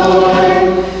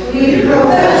Lord. We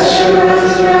profess your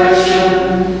resurrection.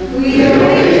 We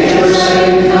await your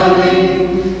second coming.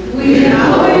 We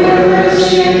know your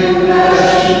mercy and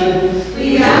compassion. We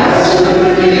ask for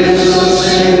forgiveness of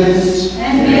sins,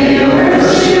 and may your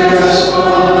mercy rest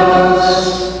upon us.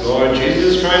 Lord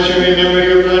Jesus Christ, you remember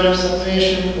your blood of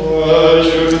salvation for us,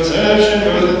 your conception,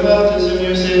 your baptism,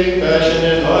 your saving passion,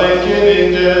 and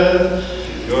life-giving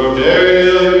death, your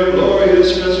burial, your glorious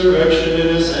resurrection and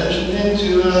ascension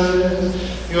into heaven,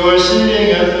 your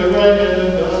sitting at the right hand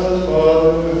of God the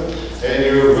Father, and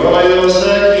your royal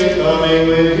second coming,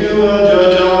 when you will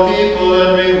judge all people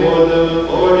and reward them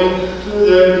according to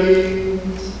their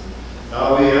deeds. Now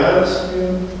we ask you,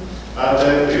 at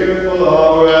that fearful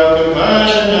hour, have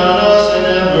compassion on us and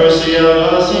have mercy on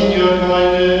us in your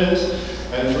kindness,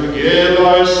 and forgive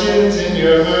our sins in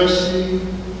your mercy.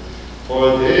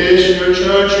 For this your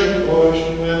church and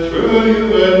portion, and through you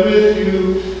and with you,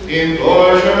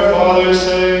 implores your Father,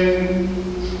 saying,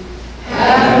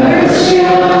 Have mercy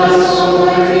on us,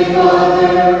 Almighty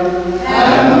Father.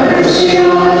 Have mercy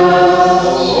on us. O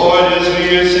Lord, as we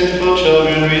your sinful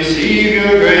children receive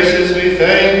your graces, we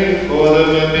thank you for them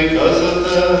and because of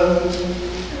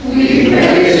them. We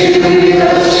praise you, we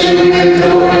bless you, we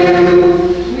adore you,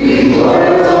 we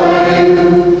glorify you,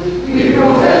 we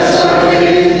profess our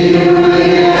faith in you, and we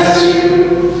ask you,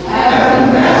 have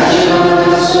compassion on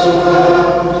us, O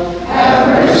God, have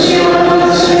mercy on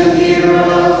us and hear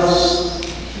us.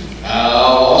 How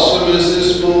awesome is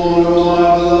this moment, O my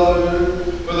beloved,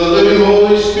 for the living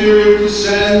Holy Spirit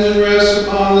descends and rests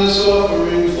upon this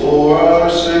offering for our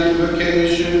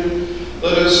sanctification.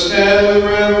 Let us stand with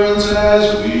reverence as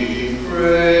we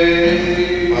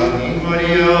pray. Ani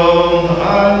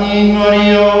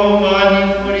Mario,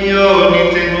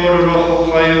 nite mor roho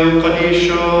chayu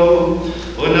kadisho,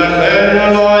 unachen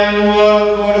alain wa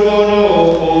korbono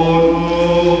kono.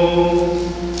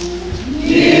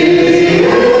 Kyrie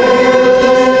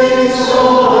eleison,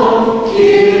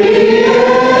 Kyrie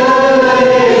eleison,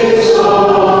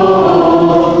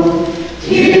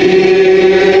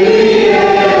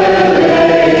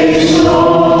 Kyrie eleison.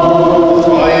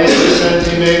 By his descent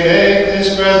he may make this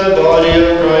bread the body of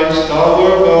Christ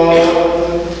our God.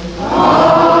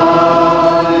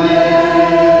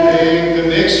 Make the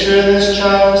mixture in this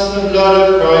chalice the blood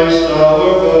of Christ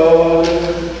our God.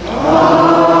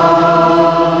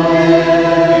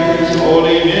 These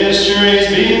holy mysteries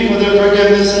being for the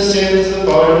forgiveness of sins, the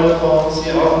pardon of faults, the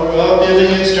honor,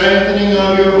 upbuilding and strengthening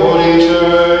of your holy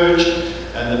church,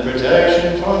 and the protection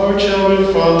of our children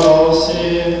from all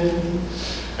sin.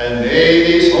 And may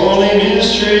these holy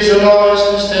mysteries allow us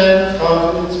to stand with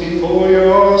confidence before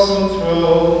your awesome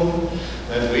throne,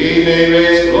 that we may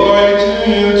raise glory to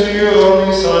you, to your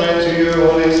only Son, and to your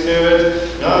Holy Spirit,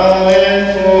 now and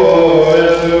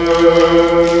forever.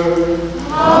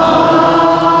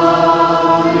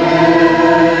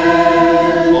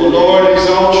 O Lord,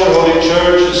 exalt your holy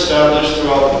church established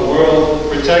throughout the world.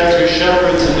 Protect your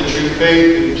shepherds in the true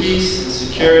faith, in peace and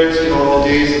security all the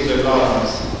days of their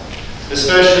lives.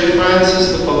 Especially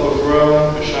Francis, the Pope of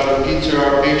Rome, Bishop Peter,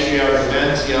 our Patriarch of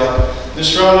Antioch,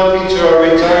 Misrala Peter, our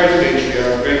retired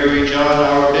Patriarch, Gregory John,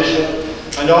 our Bishop,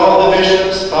 and all the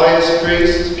bishops, pious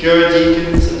priests, pure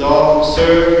deacons, and all who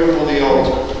serve your holy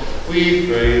altar. We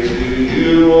pray to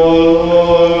you, O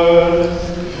Lord.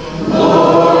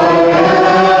 Lord,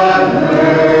 have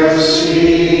mercy.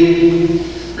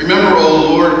 Remember, O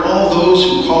Lord, all those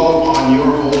who call upon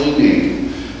your holy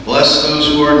name. Bless those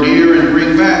who are near and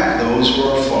bring back those who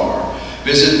are far.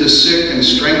 Visit the sick and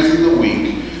strengthen the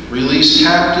weak. Release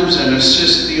captives and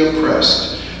assist the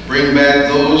oppressed. Bring back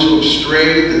those who have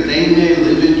strayed, that they may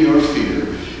live in your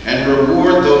fear, and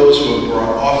reward those who have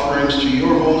brought offerings to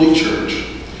your holy church.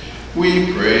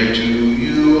 We pray to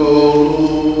you, O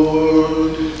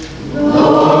Lord.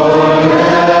 Lord,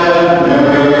 have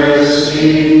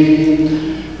mercy.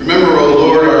 Remember, O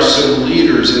Lord, our civil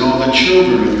leaders and all the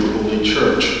children of your holy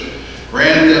church.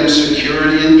 Grant them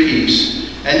security and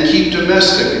peace, and keep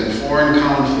domestic and foreign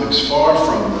conflicts far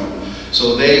from them,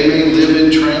 so they may live in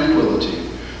tranquility.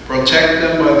 Protect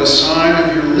them by the sign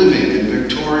of your living and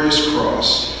victorious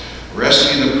cross.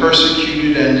 Rescue the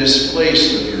persecuted and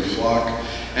displaced of your flock,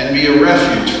 and be a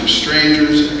refuge for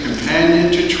strangers, a companion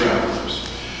to travelers.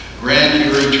 Grant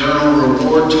your eternal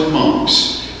reward to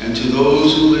monks, and to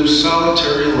those who live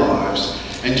solitary lives,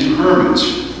 and to hermits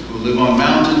who live on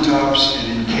mountaintops and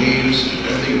in caves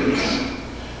of the earth.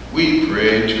 We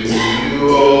pray to you,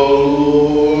 O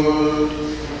Lord.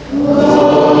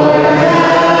 Lord,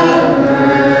 have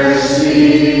mercy.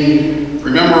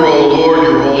 Remember, O Lord,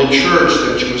 your holy church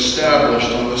that you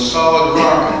established on the solid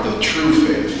rock of the true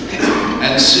faith,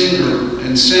 and send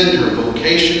her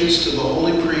vocations to the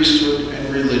holy priesthood and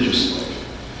religious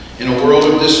life. In a world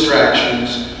of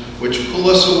distractions, which pull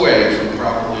us away from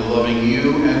properly loving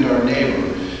you and our neighbor,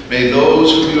 may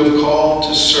those whom you have called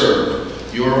to serve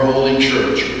your holy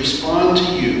church respond to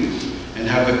you and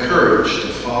have the courage to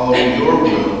follow your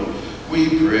will. We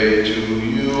pray to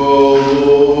you, O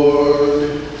Lord.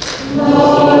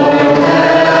 Lord,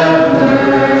 have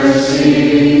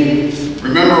mercy.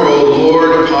 Remember, O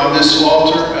Lord, upon this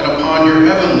altar and upon your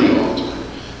heavenly altar,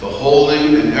 the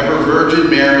holy and ever-Virgin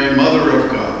Mary, Mother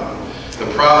of God, the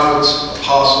prophets,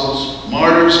 apostles,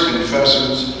 martyrs,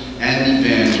 confessors, and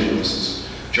evangelists,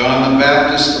 John the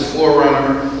Baptist, the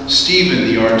forerunner, Stephen,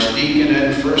 the archdeacon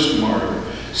and first martyr,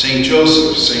 St.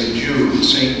 Joseph, St. Jude,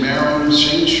 St. Maron,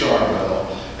 St. Charbel,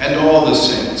 and all the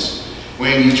saints.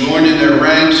 When you join in their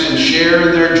ranks and share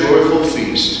in their joyful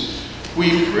feast,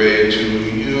 we pray to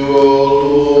you,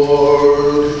 O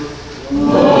Lord.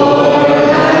 Lord,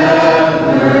 have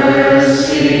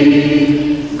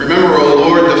mercy. Remember, O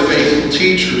Lord, the faithful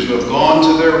teachers who have gone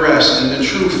to their rest in the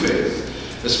true faith,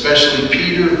 especially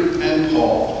Peter and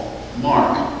Paul,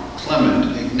 Mark,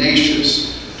 Clement,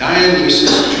 Ignatius,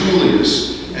 Dionysius, Julius,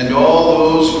 and all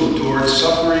those who endured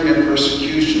suffering and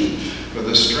persecution for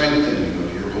the strengthening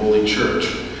of your holy church.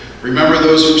 Remember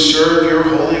those who serve your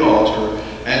holy altar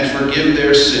and forgive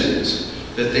their sins,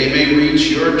 that they may reach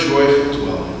your joyful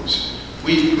dwellings.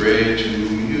 We pray to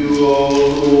you, O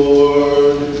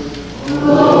Lord.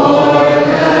 Lord,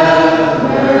 have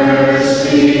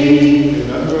mercy.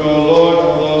 Remember, O Lord,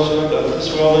 all those who have left this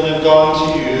world and have gone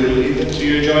to you, even to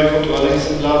your joyful dwellings,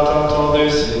 and blot out all their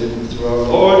sins. Through our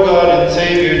Lord God and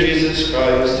Savior Jesus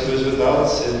Christ, who is without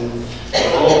sin, we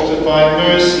hope to find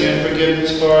mercy and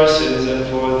forgiveness for our sins and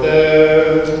for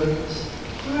theirs.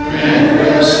 Grant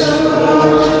rest to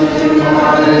those who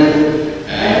departed,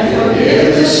 and forgive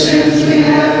the sins we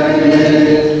have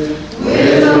committed,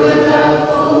 with or without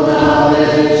full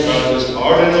knowledge. Grant us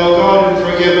pardon, O God, and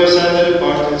forgive us and the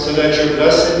departed, so that your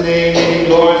blessed name may be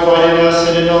glorified in us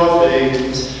and in all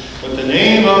things. With the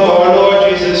name of our Lord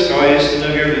Jesus Christ and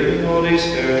of your living Holy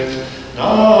Spirit,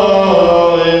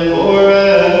 now and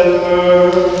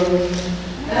forever.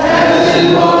 As it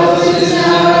was, is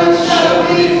now, and shall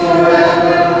be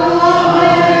forever.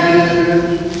 Amen.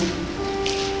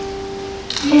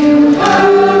 You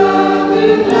have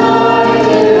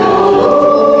united all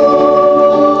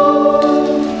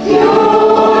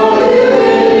your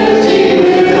divinity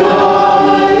with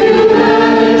all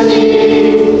humanity,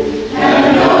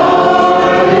 and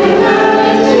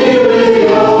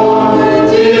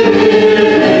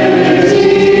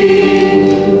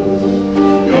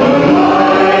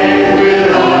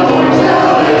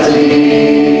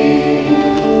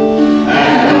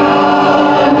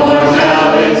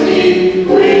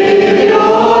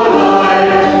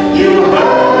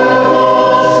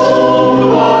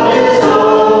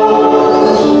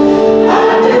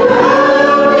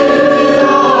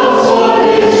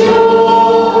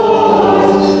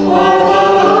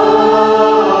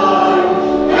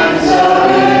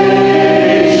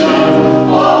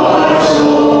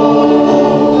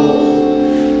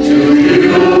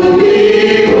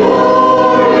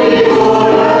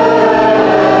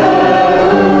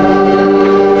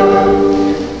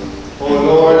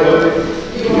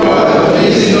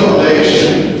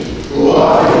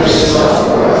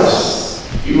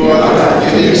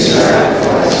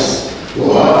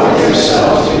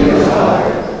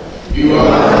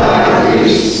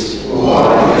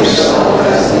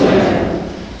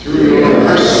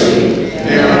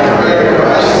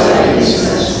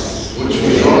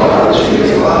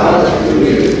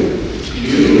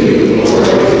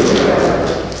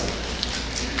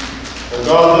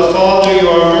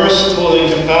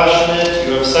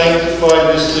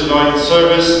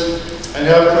purpose, and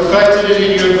have perfected it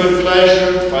in your good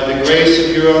pleasure by the grace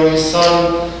of your only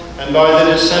Son and by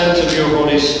the descent of your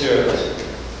Holy Spirit.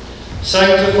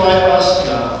 Sanctify us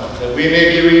now, that we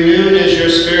may be renewed as your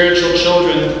spiritual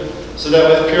children, so that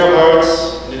with pure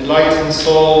hearts and enlightened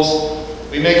souls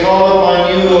we may call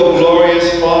upon you, O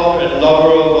glorious Father and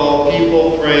lover of all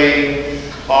people, praying,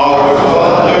 Our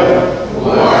Father, who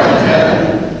art in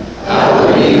heaven,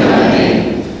 hallowed be thy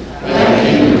name. Thy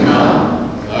kingdom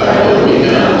come, thy will be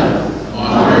done,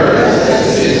 on earth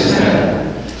as it is in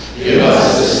heaven. Give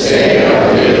us this day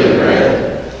our daily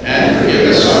bread, and forgive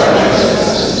us our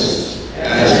trespasses,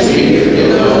 as we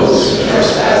forgive those who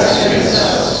trespass against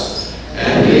us.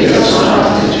 And lead us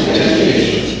not into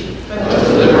temptation, but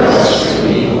deliver us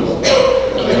from evil.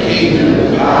 For the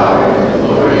kingdom, the power, and the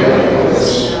glory are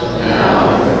yours, now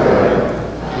and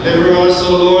forever. Deliver us, O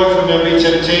Lord, from every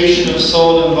temptation of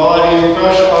soul and body, and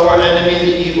crush our enemy,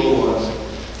 the evil one.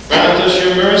 Grant us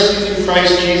your mercy through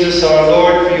Christ Jesus our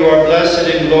Lord, for you are blessed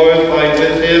and glorified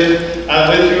with him, and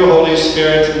with your Holy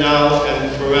Spirit, now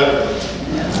and forever.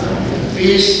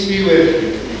 Peace be with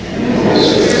you.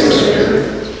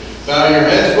 Bow your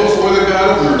heads before the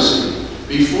God of mercy,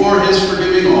 before his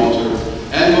forgiving altar,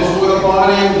 and before the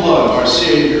body and blood of our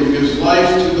Savior, who gives life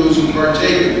to those who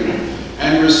partake of it,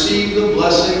 and receive the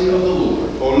blessing of the Lord.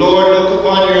 O Lord, look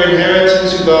upon your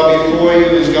inheritance who bow before you,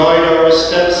 and guide our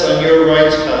steps on your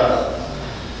right path.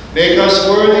 Make us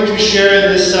worthy to share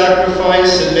in this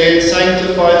sacrifice, and may it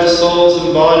sanctify the souls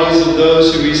and bodies of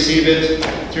those who receive it,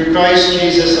 through Christ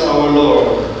Jesus our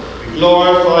Lord. We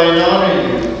glorify and honor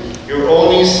you, your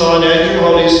only Son, and your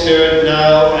Holy Spirit,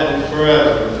 now and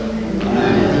forever.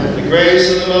 Amen. The grace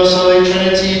of the most holy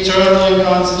Trinity, eternal and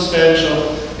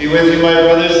consubstantial, be with you, my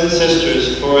brothers and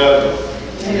sisters, forever.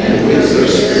 And with your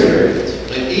spirit.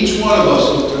 Let each one of us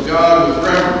look to God with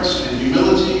reverence and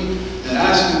humility, and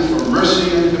ask him for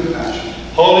mercy and compassion.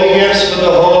 Holy gifts for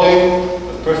the holy,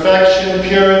 of perfection,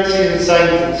 purity, and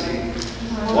sanctity.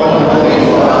 One Holy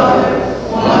Father,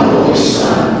 one Holy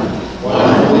Son,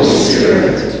 one Holy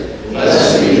Spirit.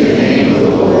 Blessed be the name of the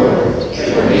Lord,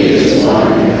 for he is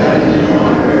one in heaven and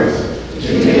on earth. To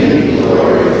him be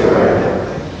glory forever.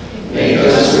 Make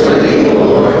us worthy, O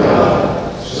Lord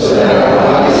God, so that our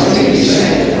bodies may be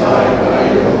sanctified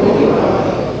by your holy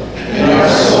body, and our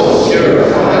souls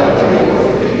purified by your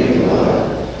forgiving blood.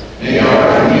 May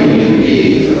our communion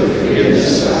be for the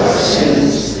forgiveness of our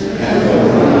sins and for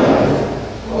one another.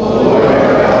 O Lord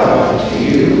our God, to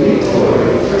you be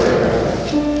glory forever.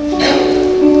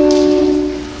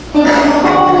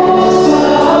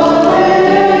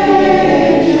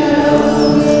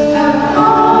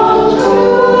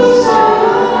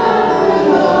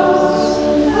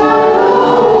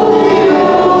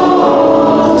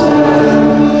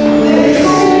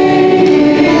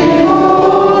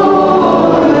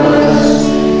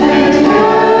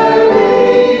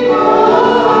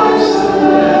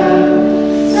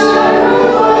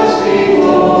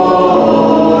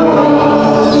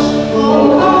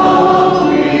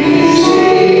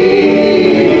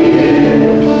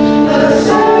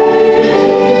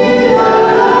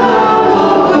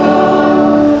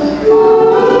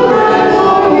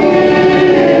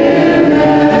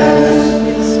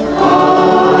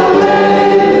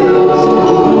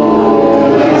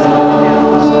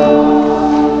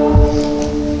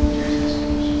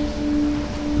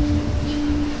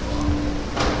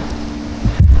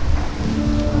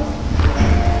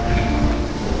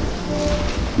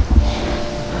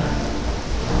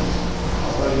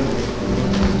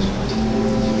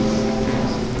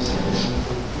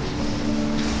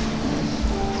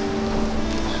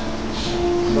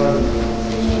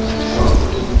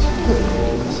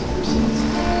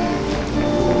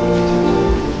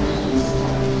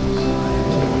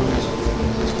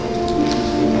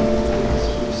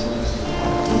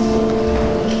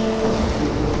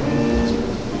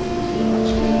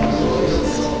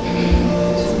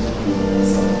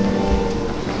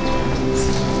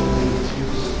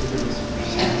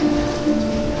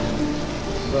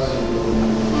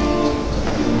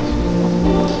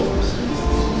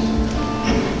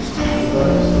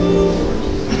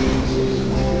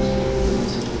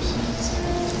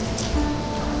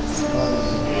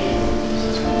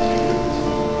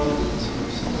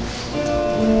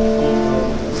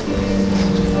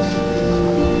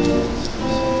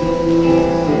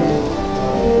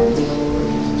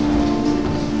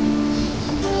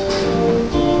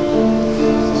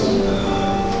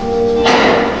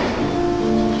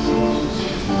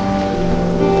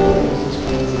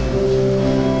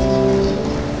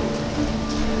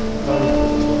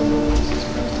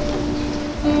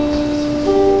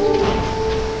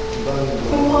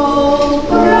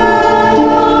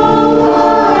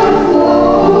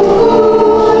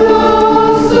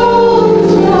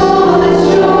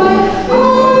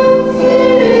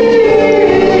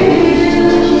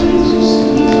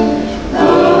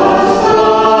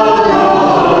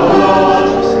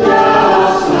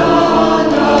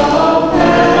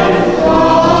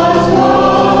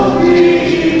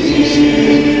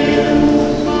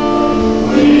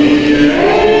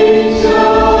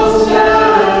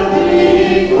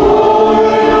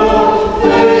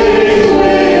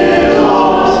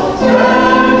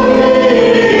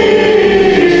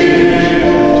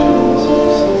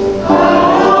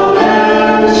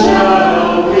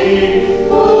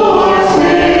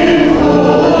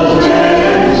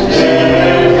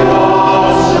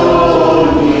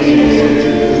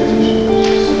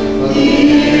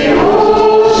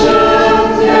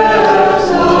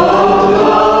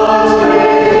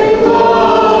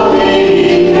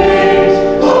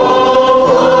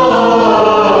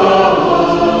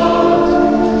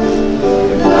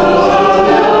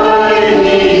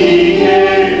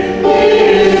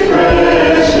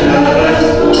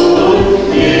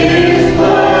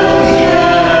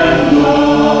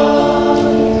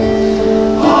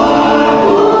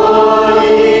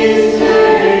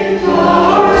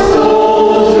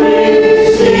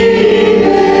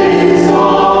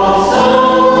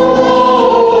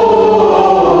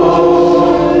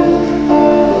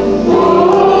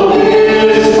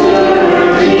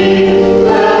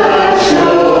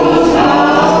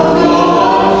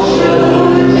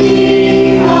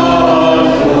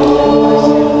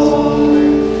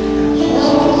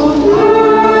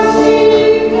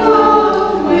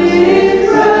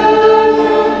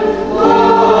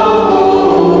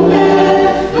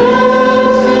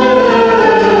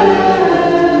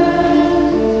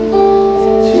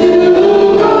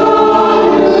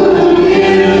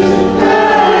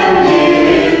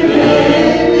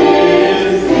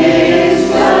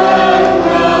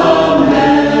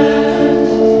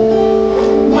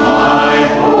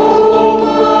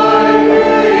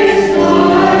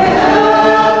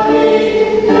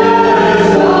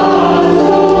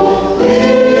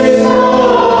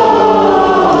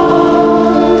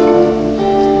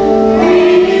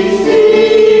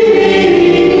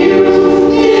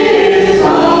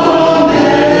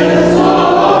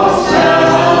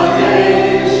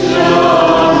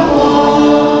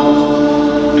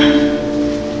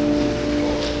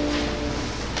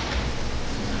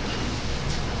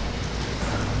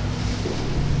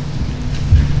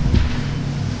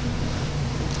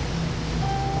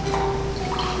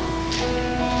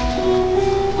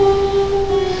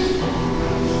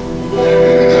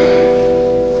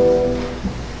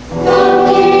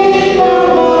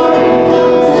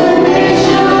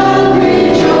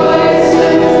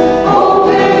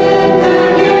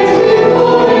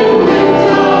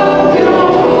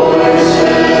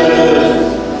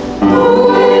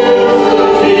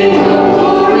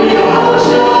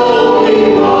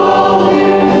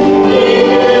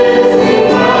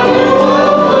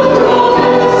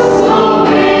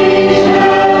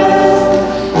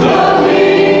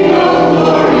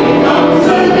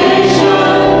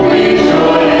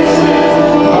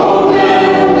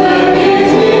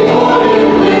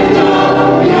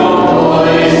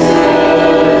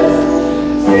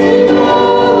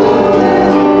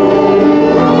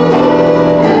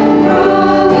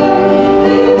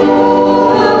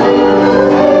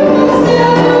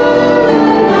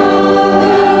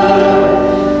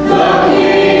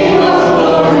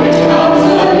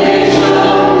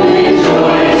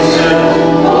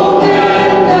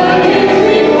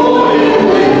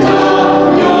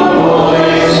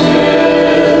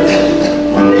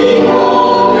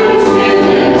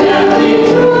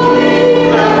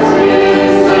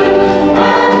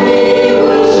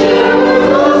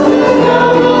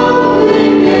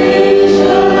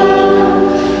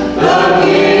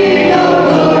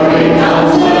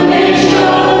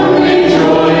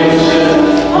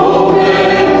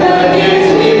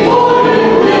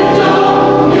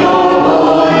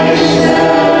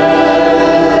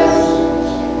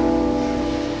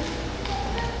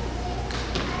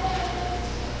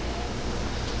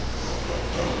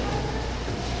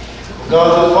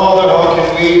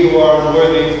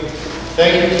 unworthy,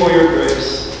 thank you for your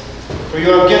grace. For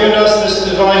you have given us this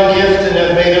divine gift and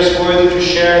have made us worthy to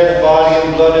share in the body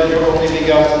and blood of your only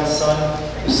begotten Son,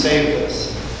 who saved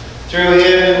us. Through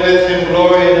him and with him,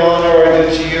 glory and honor are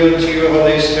due to you and to your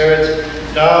Holy Spirit,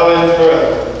 now and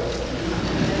forever.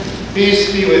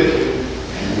 Peace be with you.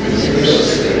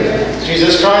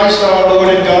 Jesus Christ, our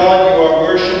Lord and God, you are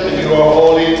worshipped and you are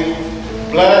holy.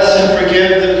 Bless and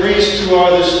forgive the priests who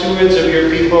are the stewards of your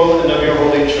people and of your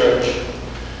holy church.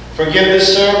 Forgive the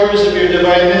servers of your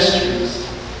divine mysteries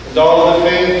and all the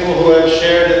faithful who have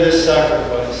shared in this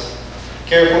sacrifice.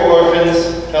 Care for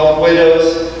orphans, help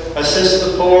widows,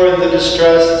 assist the poor and the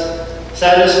distressed,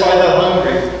 satisfy the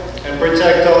hungry, and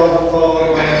protect all who call on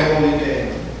your holy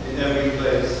name in every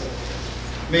place.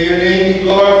 May your name be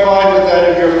glorified with that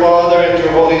of your Father and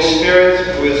your Holy Spirit,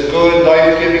 who is good,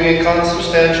 life-giving, and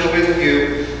consubstantial with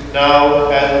you, now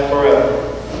and forever.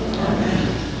 Amen.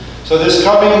 So this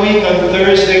coming week on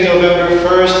Thursday, November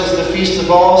 1st, is the Feast of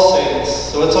All Saints.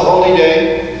 So it's a holy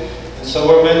day, and so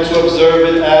we're meant to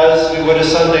observe it as we would a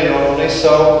Sunday normally,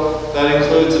 so that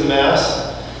includes a Mass.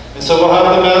 And so we'll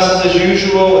have the Masses as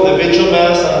usual, with a Vigil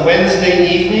Mass on Wednesday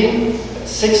evening at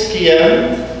 6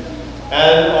 p.m.,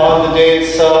 and on the day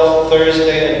itself,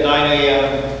 Thursday at 9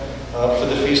 a.m. For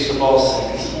the Feast of All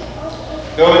Saints.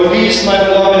 Go in peace, my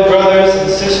beloved brothers and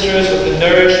sisters, with the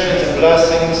nourishment and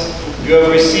blessings you have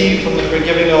received from the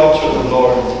forgiving altar of the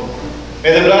Lord.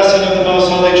 May the blessing of the Most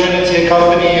Holy Trinity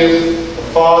accompany you, the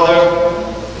Father,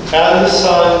 and the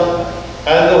Son,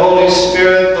 and the Holy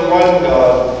Spirit, the one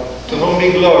God, to whom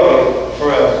be glory